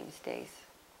to Names Days.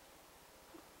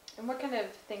 And what kind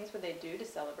of things would they do to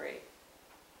celebrate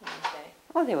Names Day?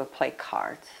 Well, they would play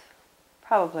cards.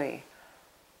 Probably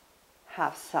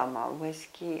have some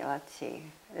whiskey, let's see,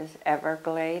 is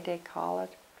Everglade, they call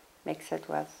it. Mix it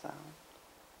with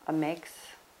a mix.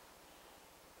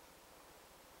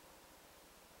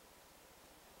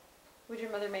 Would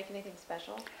your mother make anything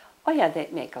special? Oh yeah,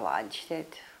 they'd make lunch.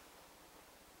 They'd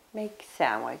make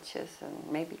sandwiches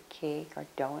and maybe cake or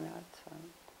donuts.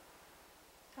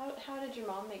 How did your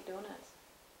mom make donuts?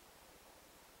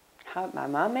 How did my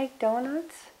mom make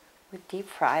donuts? We deep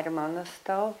fried them on the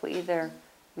stove. We either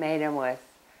made them with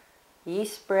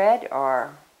yeast bread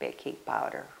or baking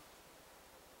powder.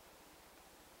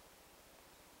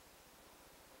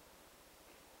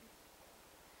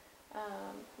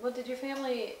 Well, did your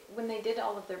family, when they did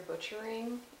all of their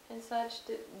butchering and such,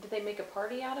 did they make a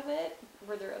party out of it?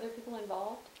 Were there other people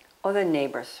involved? Oh, the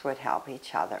neighbors would help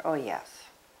each other. Oh, yes.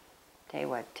 They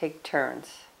would take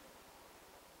turns.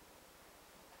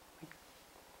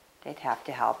 They'd have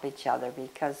to help each other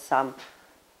because some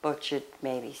butchered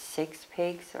maybe 6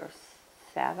 pigs or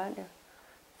 7.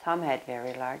 Some had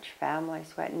very large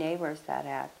families. We had neighbors that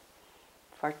had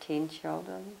 14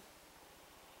 children.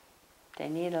 They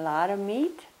need a lot of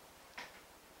meat.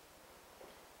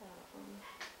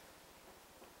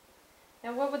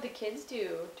 Now, what would the kids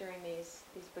do during these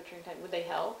butchering times? Would they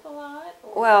help a lot?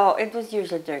 Or? Well, it was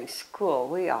usually during school.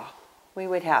 We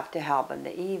would have to help in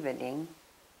the evening.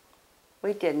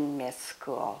 We didn't miss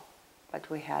school, but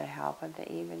we had help in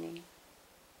the evening.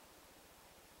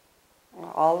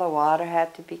 All the water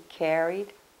had to be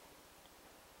carried.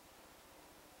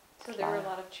 So there were a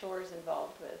lot of chores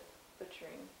involved with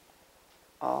butchering.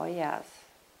 Oh, yes.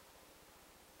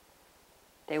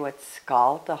 They would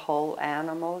scald the whole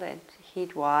animal. They'd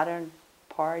heat water and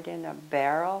pour it in a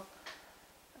barrel,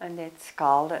 and they'd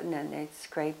scald it, and then they'd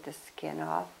scrape the skin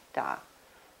off.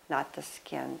 Not the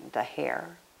skin, the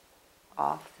hair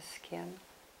off the skin.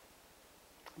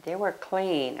 They were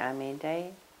clean. I mean,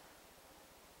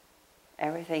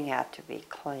 everything had to be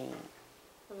clean.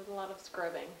 There was a lot of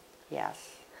scrubbing.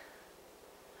 Yes.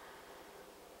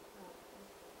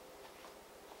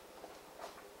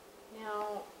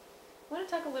 Now, I want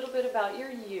to talk a little bit about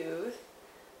your youth.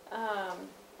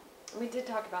 We did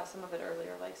talk about some of it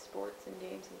earlier, like sports and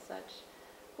games and such.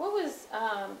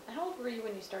 How old were you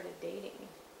when you started dating?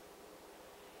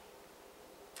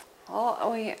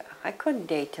 Oh, I couldn't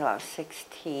date till I was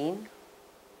 16.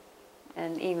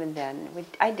 And even then,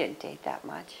 I didn't date that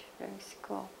much during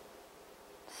school.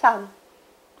 Some,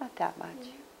 not that much.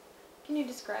 Mm-hmm. Can you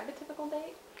describe a typical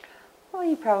date? Well,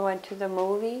 you probably went to the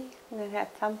movie and then had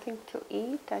something to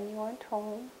eat, and you went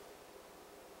home.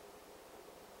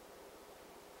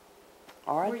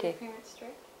 Or Were your parents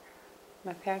strict?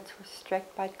 My parents were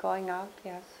strict by going out,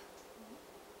 yes.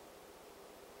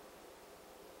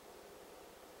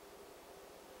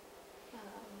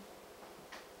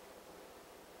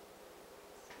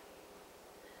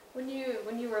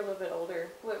 When you were a little bit older,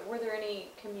 were there any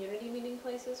community meeting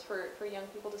places for young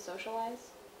people to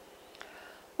socialize?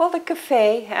 Well, the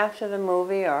cafe after the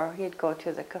movie, or you'd go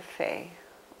to the cafe.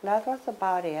 That was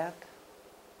about it.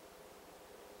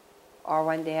 Or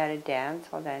when they had a dance,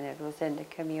 well then it was in the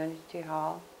community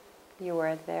hall. You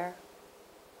were there.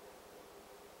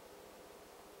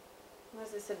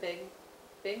 Was this a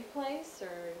big place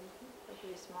or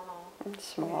pretty small?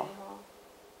 Small. Community hall?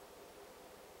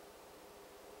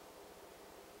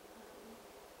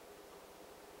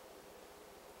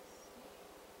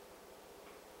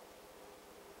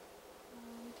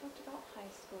 We talked about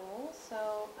high school,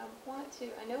 so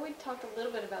I know we talked a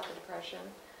little bit about the Depression.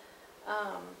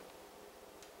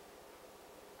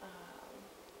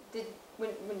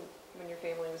 When your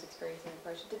family was experiencing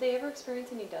depression, did they ever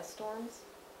experience any dust storms?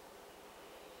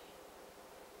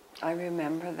 I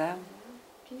remember them.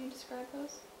 Can you describe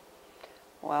those?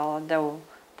 Well,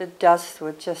 the dust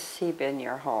would just seep in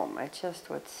your home. It just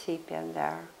would seep in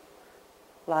there.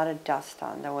 A lot of dust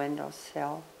on the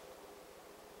windowsill.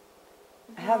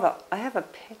 Mm-hmm. I have a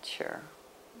picture.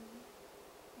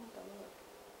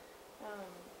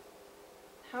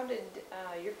 How did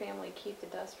your family keep the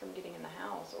dust from getting in the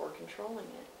house or controlling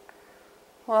it?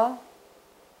 Well,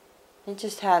 you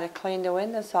just had to clean the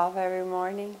windows off every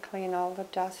morning, clean all the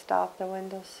dust off the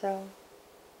windowsill.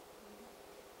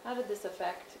 How did this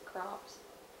affect crops?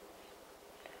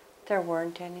 There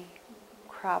weren't any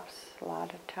crops a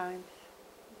lot of times.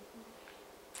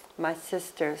 My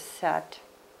sisters said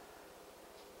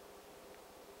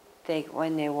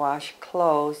when they wash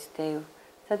clothes,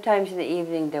 sometimes in the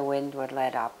evening the wind would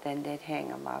let up, then they'd hang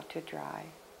them out to dry,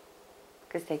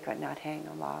 because they could not hang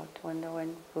them out when the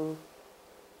wind blew.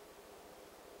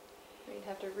 You'd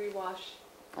have to rewash.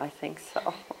 I think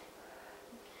so.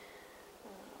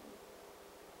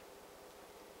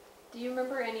 Do you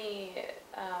remember any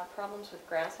problems with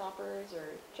grasshoppers or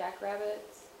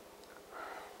jackrabbits?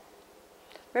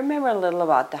 Remember a little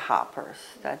about the hoppers,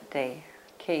 that they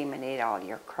came and ate all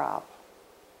your crop.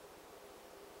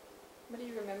 What do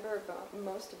you remember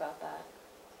most about that?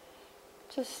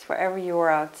 Just wherever you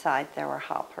were outside, there were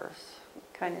hoppers. You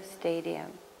kind of stayed in.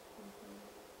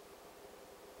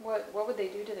 Mm-hmm. What would they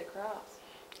do to the crops?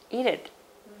 Eat it.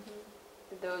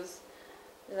 Mm-hmm.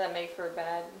 Did that make for a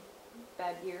bad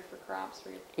year for crops for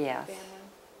your Yes. family?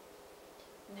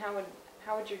 And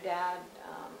how would your dad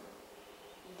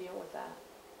deal with that?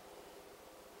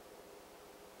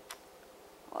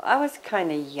 Well, I was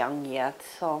kind of young yet,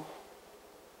 so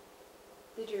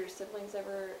Did your siblings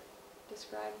ever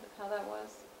describe how that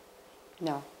was?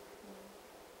 no.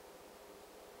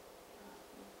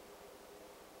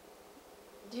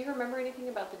 Do you remember anything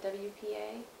about the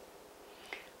WPA?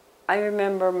 I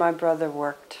remember my brother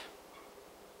worked,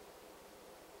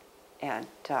 and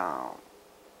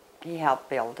he helped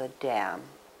build a dam.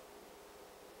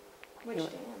 Which He-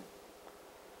 dam?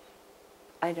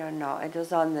 I don't know. It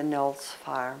was on the Knowles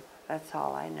farm. That's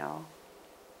all I know.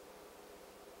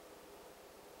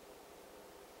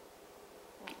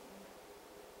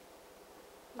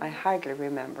 I hardly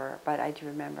remember, but I do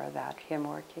remember that, him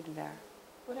working there.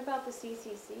 What about the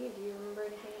CCC? Do you remember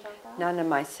anything about that? None of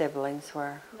my siblings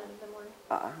were. None of them were.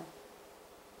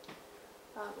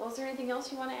 Well, is there anything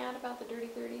else you want to add about the Dirty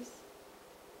 30s?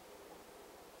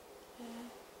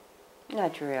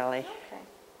 Not really. Okay.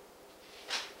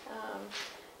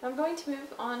 I'm going to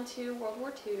move on to World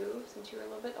War II, since you were a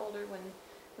little bit older when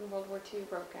World War II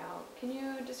broke out. Can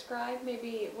you describe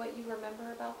maybe what you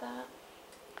remember about that?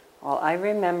 Well, I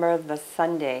remember the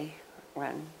Sunday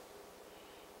when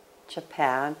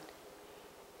Japan,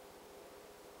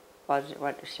 what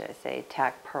should I say,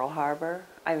 attacked Pearl Harbor.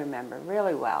 I remember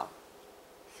really well.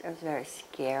 I was very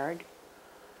scared.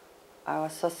 I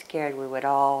was so scared we would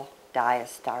all die of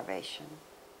starvation,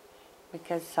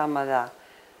 because some of the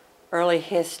early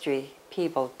history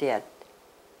people did.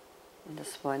 And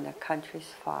this when the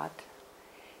countries fought.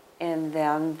 And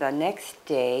then the next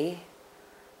day,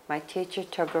 my teacher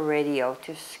took a radio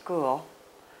to school,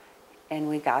 and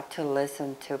we got to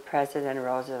listen to President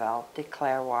Roosevelt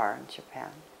declare war on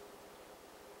Japan.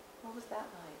 What was that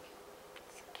like?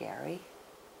 Scary.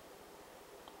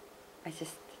 I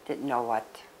just didn't know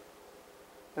what.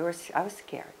 I was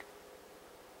scared.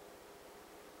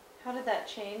 How did that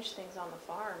change things on the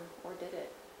farm, or did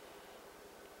it?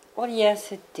 Well,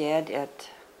 yes, it did.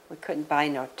 We couldn't buy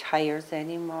no tires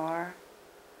anymore,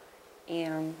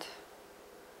 and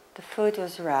the food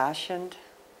was rationed.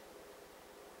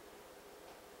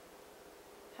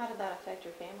 How did that affect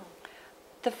your family?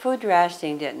 The food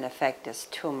rationing didn't affect us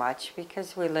too much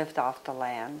because we lived off the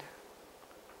land.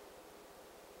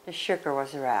 The sugar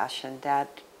was rationed.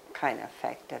 That kind of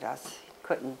affected us.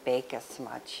 Couldn't bake as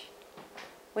much.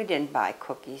 We didn't buy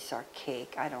cookies or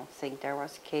cake. I don't think there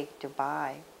was cake to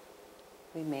buy.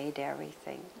 We made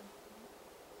everything.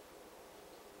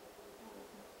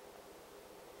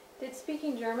 Did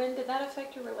speaking German, did that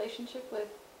affect your relationship with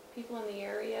people in the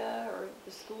area or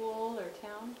the school or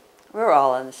town? We were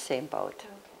all in the same boat. Okay.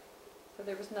 So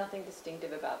there was nothing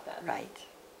distinctive about that? Right.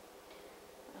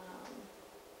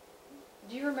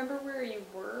 Do you remember where you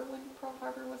were when Pearl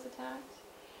Harbor was attacked?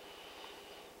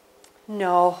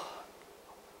 No.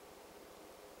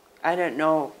 I don't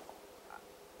know.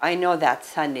 I know that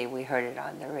Sunday we heard it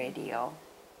on the radio.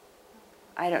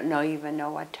 I don't even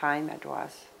know what time it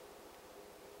was.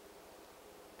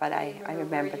 But I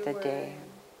remember the day.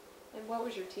 And what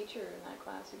was your teacher in that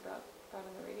class you brought on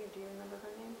the radio? Do you remember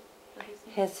her name? Or his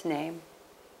name? His name,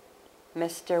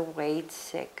 Mr. Wade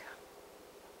Sick.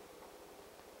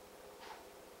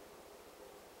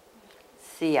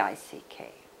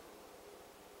 C-I-C-K.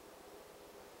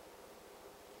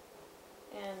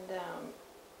 And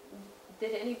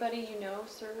did anybody you know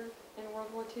serve in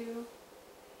World War II?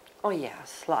 Oh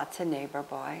yes, lots of neighbor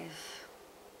boys.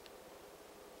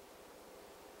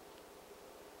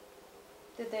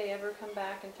 Did they ever come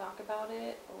back and talk about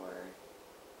it, or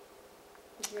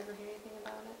did you ever hear anything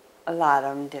about it? A lot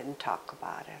of them didn't talk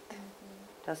about it.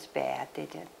 Mm-hmm. It was bad, they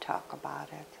didn't talk about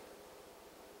it.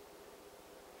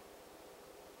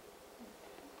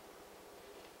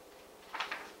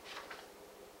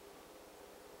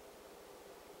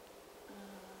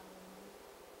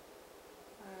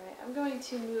 All right, I'm going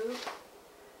to move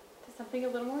to something a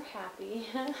little more happy.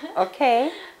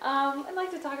 Okay. I'd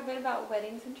like to talk a bit about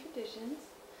weddings and traditions.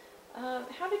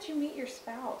 How did you meet your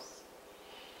spouse?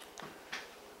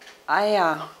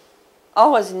 I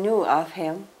always knew of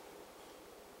him.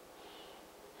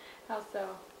 How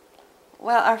so?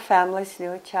 Well, our families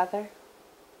knew each other.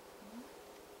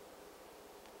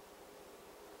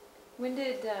 When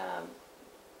did, well,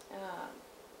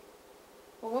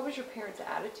 what was your parents'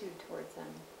 attitude towards them?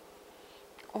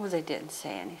 Oh, they didn't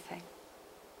say anything.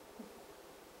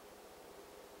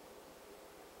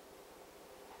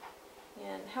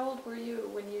 And how old were you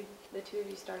when the two of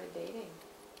you started dating?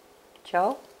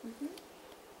 Joe? Mm-hmm.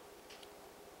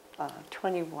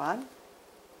 21.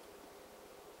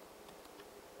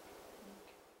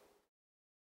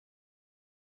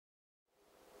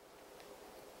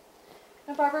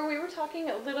 Barbara, we were talking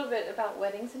a little bit about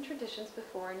weddings and traditions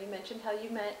before, and you mentioned how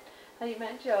you met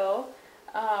Joe,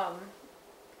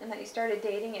 and that you started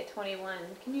dating at 21.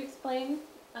 Can you explain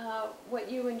what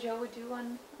you and Joe would do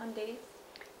on dates?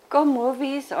 Go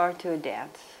movies or to a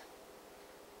dance.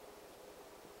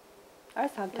 Or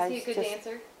Was sometimes he a good just,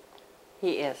 dancer?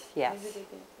 He is, yes. He's a good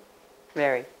dancer.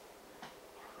 Very.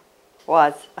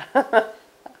 Was.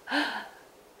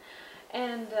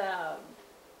 And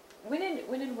when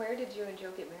and where did you and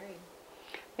Joe get married?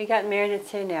 We got married at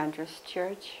St. Andrew's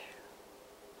Church.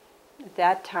 At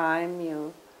that time,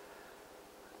 you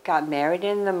got married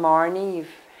in the morning, you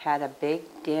had a big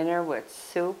dinner with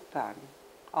soup and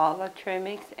all the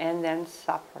trimmings, and then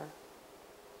supper.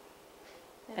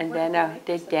 And what then did you make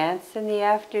they for supper? danced in the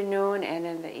afternoon and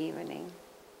in the evening.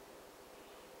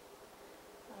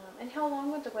 And how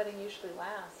long would the wedding usually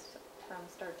last from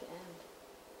start to end?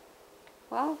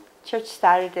 Well, church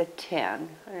started at 10,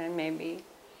 and then maybe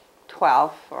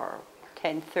 12 or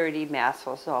 10:30 Mass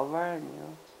was over, and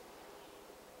you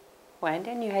went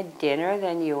and you had dinner,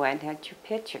 then you went and had your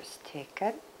pictures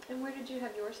taken And where did you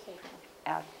have yours taken?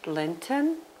 at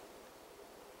Linton.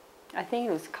 I think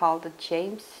it was called the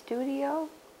James Studio.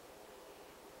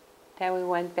 Then we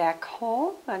went back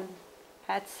home and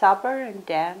had supper and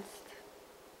danced.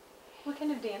 What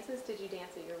kind of dances did you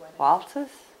dance at your wedding? Waltzes,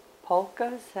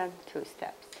 polkas, and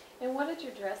two-steps. And what did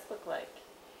your dress look like?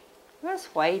 It was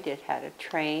white, it had a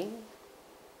train,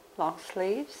 long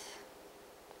sleeves.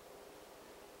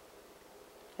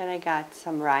 Then I got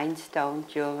some rhinestone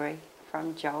jewelry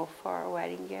from Joe for a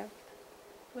wedding gift.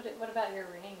 What about your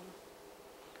ring?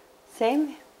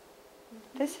 Same,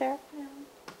 this here. Yeah.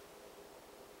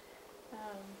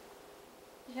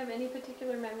 Do you have any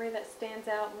particular memory that stands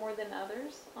out more than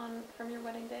others from your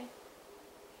wedding day?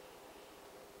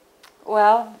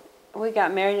 Well, we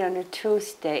got married on a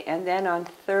Tuesday, and then on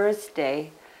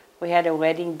Thursday we had a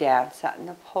wedding dance at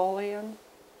Napoleon,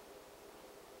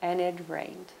 and it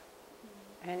rained,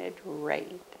 and it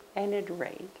rained, and it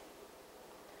rained.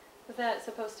 Was that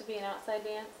supposed to be an outside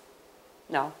dance?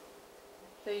 No,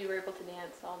 So you were able to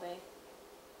dance all day?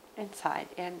 inside.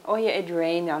 And oh yeah, it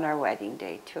rained on our wedding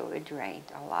day too. It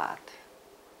rained a lot.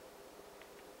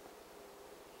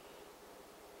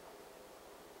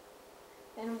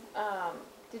 And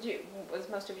was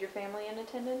most of your family in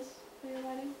attendance for your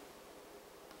wedding?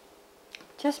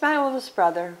 Just my oldest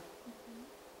brother,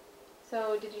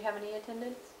 So did you have any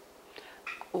attendance?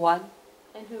 one,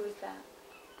 And who was that?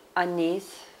 a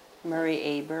niece, Marie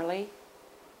Aberly,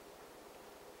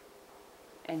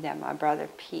 and then my brother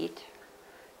Pete,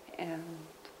 and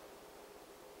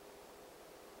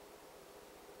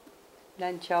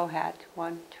then Joe had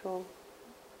one, two,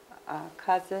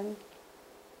 cousin.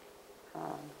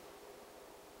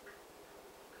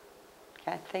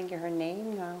 Can't think of her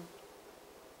name now.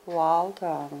 Wald,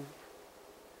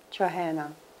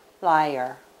 Johanna,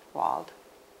 Leier, Wald,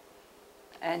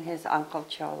 and his uncle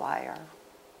Joe Leier.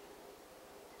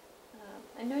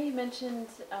 I know you mentioned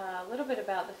a little bit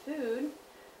about the food.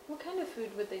 What kind of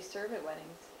food would they serve at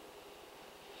weddings?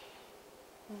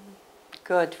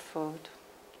 Good food.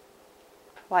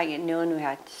 Like at noon we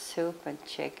had soup and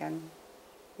chicken,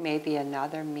 maybe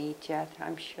another meat yet,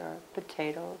 I'm sure,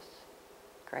 potatoes,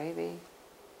 gravy.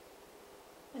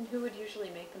 And who would usually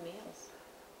make the meals?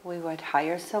 We would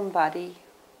hire somebody,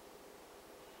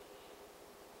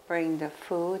 bring the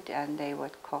food, and they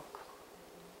would cook.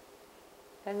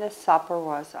 And the supper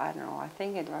was, I don't know, I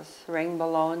think it was ring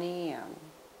bologna and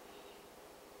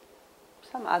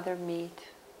some other meat.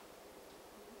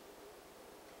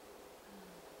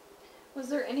 Was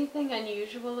there anything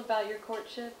unusual about your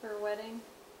courtship or wedding?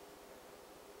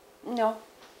 No,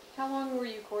 How long were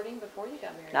you courting before you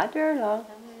got married? not very long.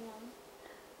 Not very long.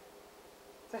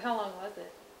 So how long was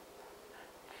it?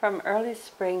 From early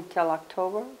spring till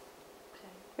October,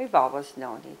 Okay. we've always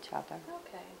known each other.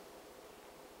 Okay.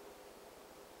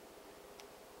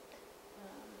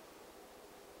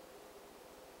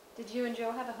 Did you and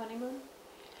Joe have a honeymoon?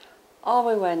 Oh,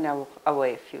 we went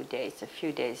away a few days. A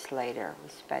few days later, we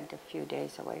spent a few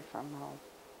days away from home.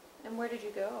 And where did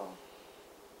you go?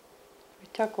 We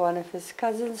took one of his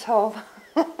cousins home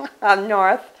up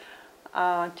north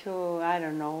to, I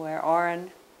don't know where,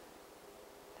 Oran.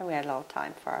 Then we had a little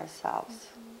time for ourselves.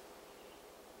 Mm-hmm.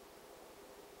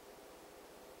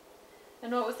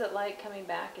 And what was it like coming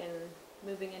back and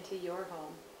moving into your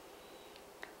home?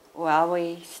 Well,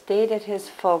 we stayed at his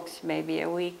folks maybe a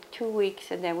week, 2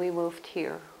 weeks, and then we moved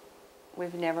here.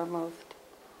 We've never moved.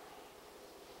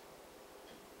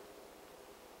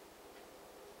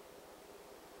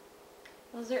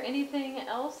 Was there anything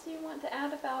else you want to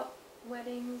add about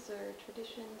weddings or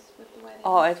traditions with the wedding?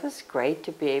 Oh, it was great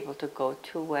to be able to go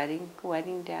to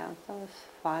wedding dance. It was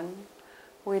fun.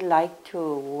 We liked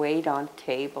to wait on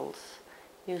tables.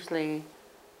 Usually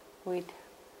we'd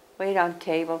wait on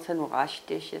tables and wash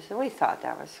dishes, and we thought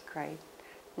that was great.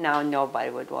 Now nobody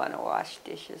would want to wash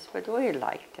dishes, but we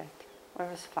liked it. It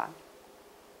was fun.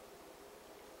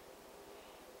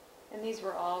 And these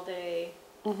were all day,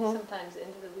 Hmm. sometimes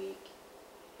into the week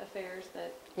affairs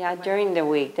that... Yeah, you might during the have.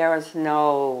 week there was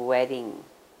no wedding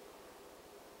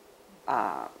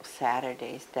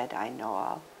Saturdays that I know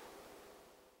of.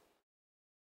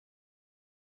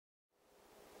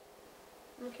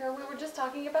 And Carol, we were just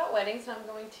talking about weddings, and I'm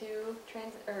going to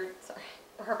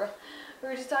Barbara, we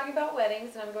were just talking about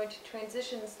weddings, and I'm going to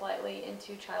transition slightly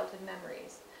into childhood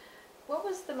memories. What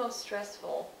was the most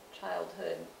stressful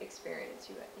childhood experience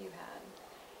you had?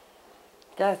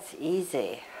 That's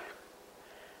easy.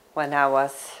 When I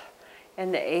was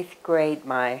in the 8th grade,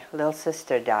 my little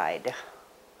sister died.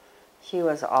 She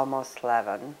was almost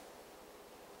 11.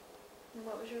 And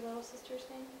what was your little sister's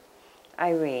name?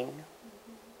 Irene.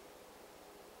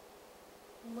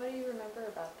 And what do you remember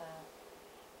about that?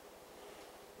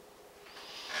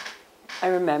 I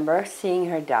remember seeing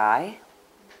her die.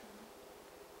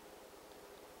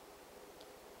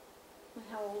 And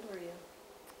how old were you?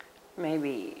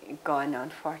 Maybe going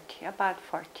on 14, about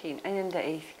 14, and in the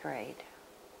 8th grade.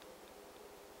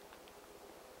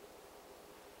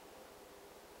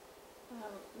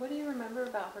 What do you remember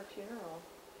about her funeral?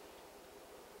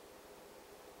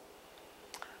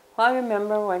 Well, I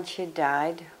remember when she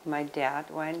died, my dad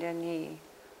went and he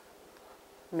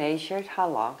measured how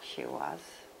long she was.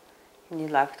 And he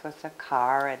left with a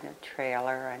car and a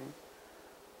trailer, and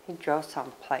he drove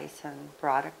someplace and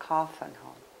brought a coffin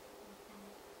home.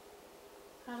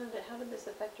 How did this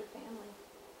affect your family?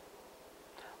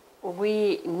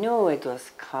 We knew it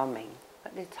was coming,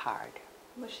 but it's hard.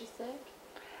 Was she sick?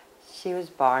 She was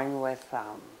born with,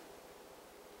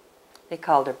 they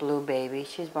called her blue baby.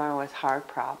 She was born with heart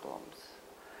problems.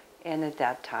 And at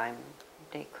that time,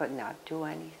 they could not do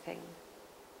anything.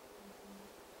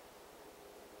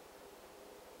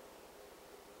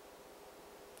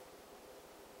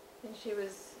 And she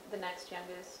was the next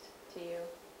youngest to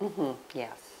you?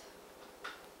 Yes.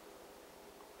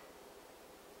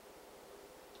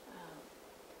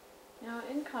 Now,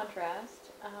 in contrast,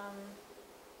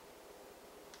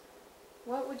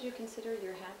 what would you consider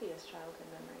your happiest childhood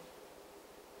memory?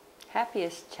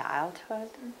 Happiest childhood?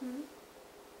 Mm-hmm.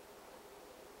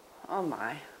 Oh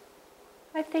my.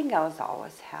 I think I was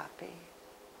always happy.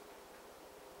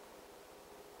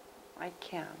 I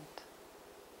can't.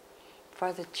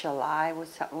 4th of July was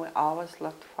something we always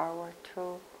looked forward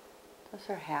to. Those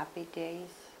are happy days.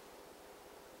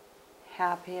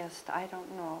 Happiest, I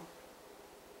don't know.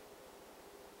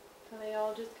 So they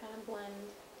all just kind of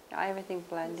blend. Everything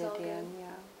blended all in, good.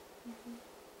 yeah. Mm-hmm.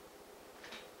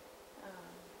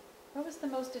 What was the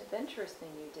most adventurous thing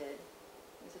you did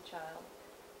as a child?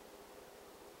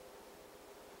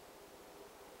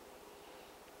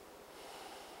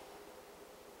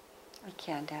 I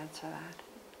can't answer that.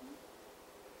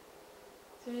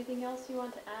 Is there anything else you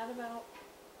want to add about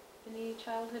any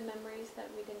childhood memories that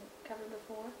we didn't cover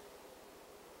before?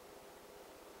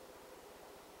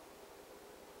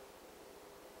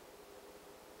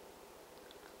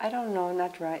 I don't know,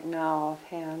 not right now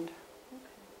offhand.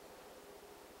 Okay.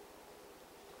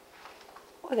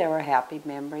 Well, there were happy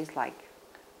memories, like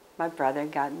my brother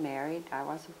got married. I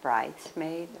was a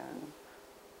bridesmaid, and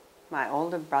my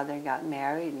older brother got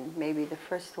married, and maybe the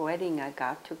first wedding I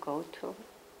got to go to.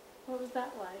 What was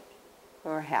that like?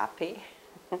 We were happy.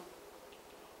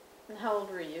 And how old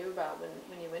were you about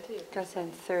when you went to your It was first in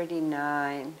wedding?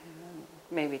 39,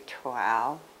 maybe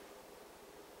 12.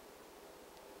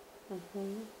 Mm-hmm.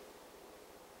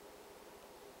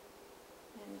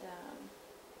 And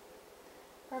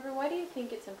Barbara, why do you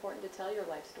think it's important to tell your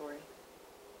life story?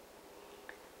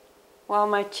 Well,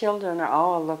 my children are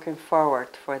all looking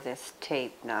forward for this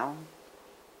tape now.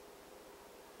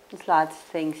 There's lots of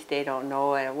things they don't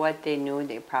know, and what they knew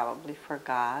they probably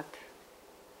forgot.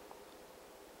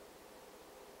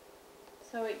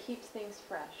 So it keeps things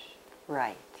fresh.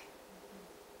 Right.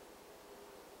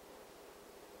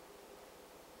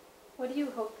 What do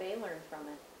you hope they learn from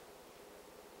it?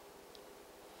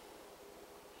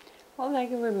 Well, I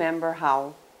can remember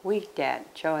how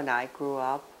Joe and I grew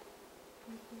up.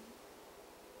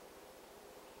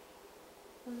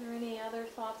 Was there any other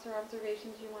thoughts or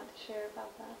observations you want to share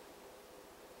about that?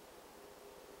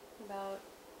 About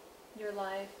your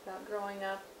life, about growing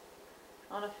up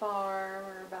on a farm,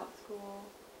 or about school?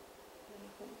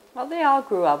 Anything? Well, they all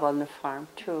grew up on the farm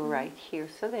too, right here.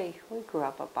 So we grew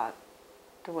up about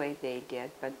the way they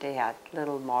did, but they had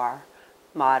little more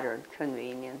modern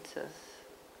conveniences.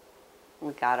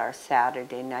 We got our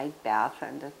Saturday night bath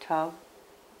in the tub,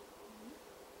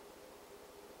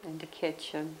 in the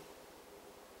kitchen.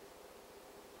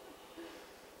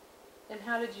 And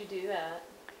how did you do that?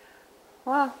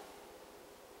 Well,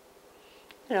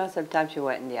 sometimes you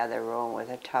went in the other room with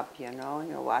a tub, and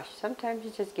you washed. Sometimes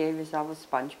you just gave yourself a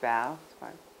sponge bath.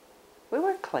 But we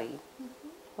were clean.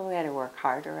 Well, we had to work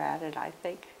harder at it, I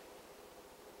think.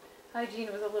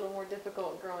 Hygiene was a little more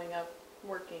difficult growing up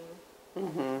working.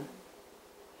 Mm-hmm.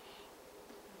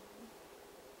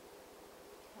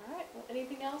 All right. Well,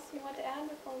 anything else you want to add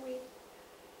before we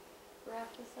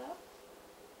wrap this up?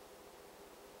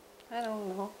 I don't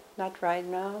know. Not right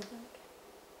now. Okay.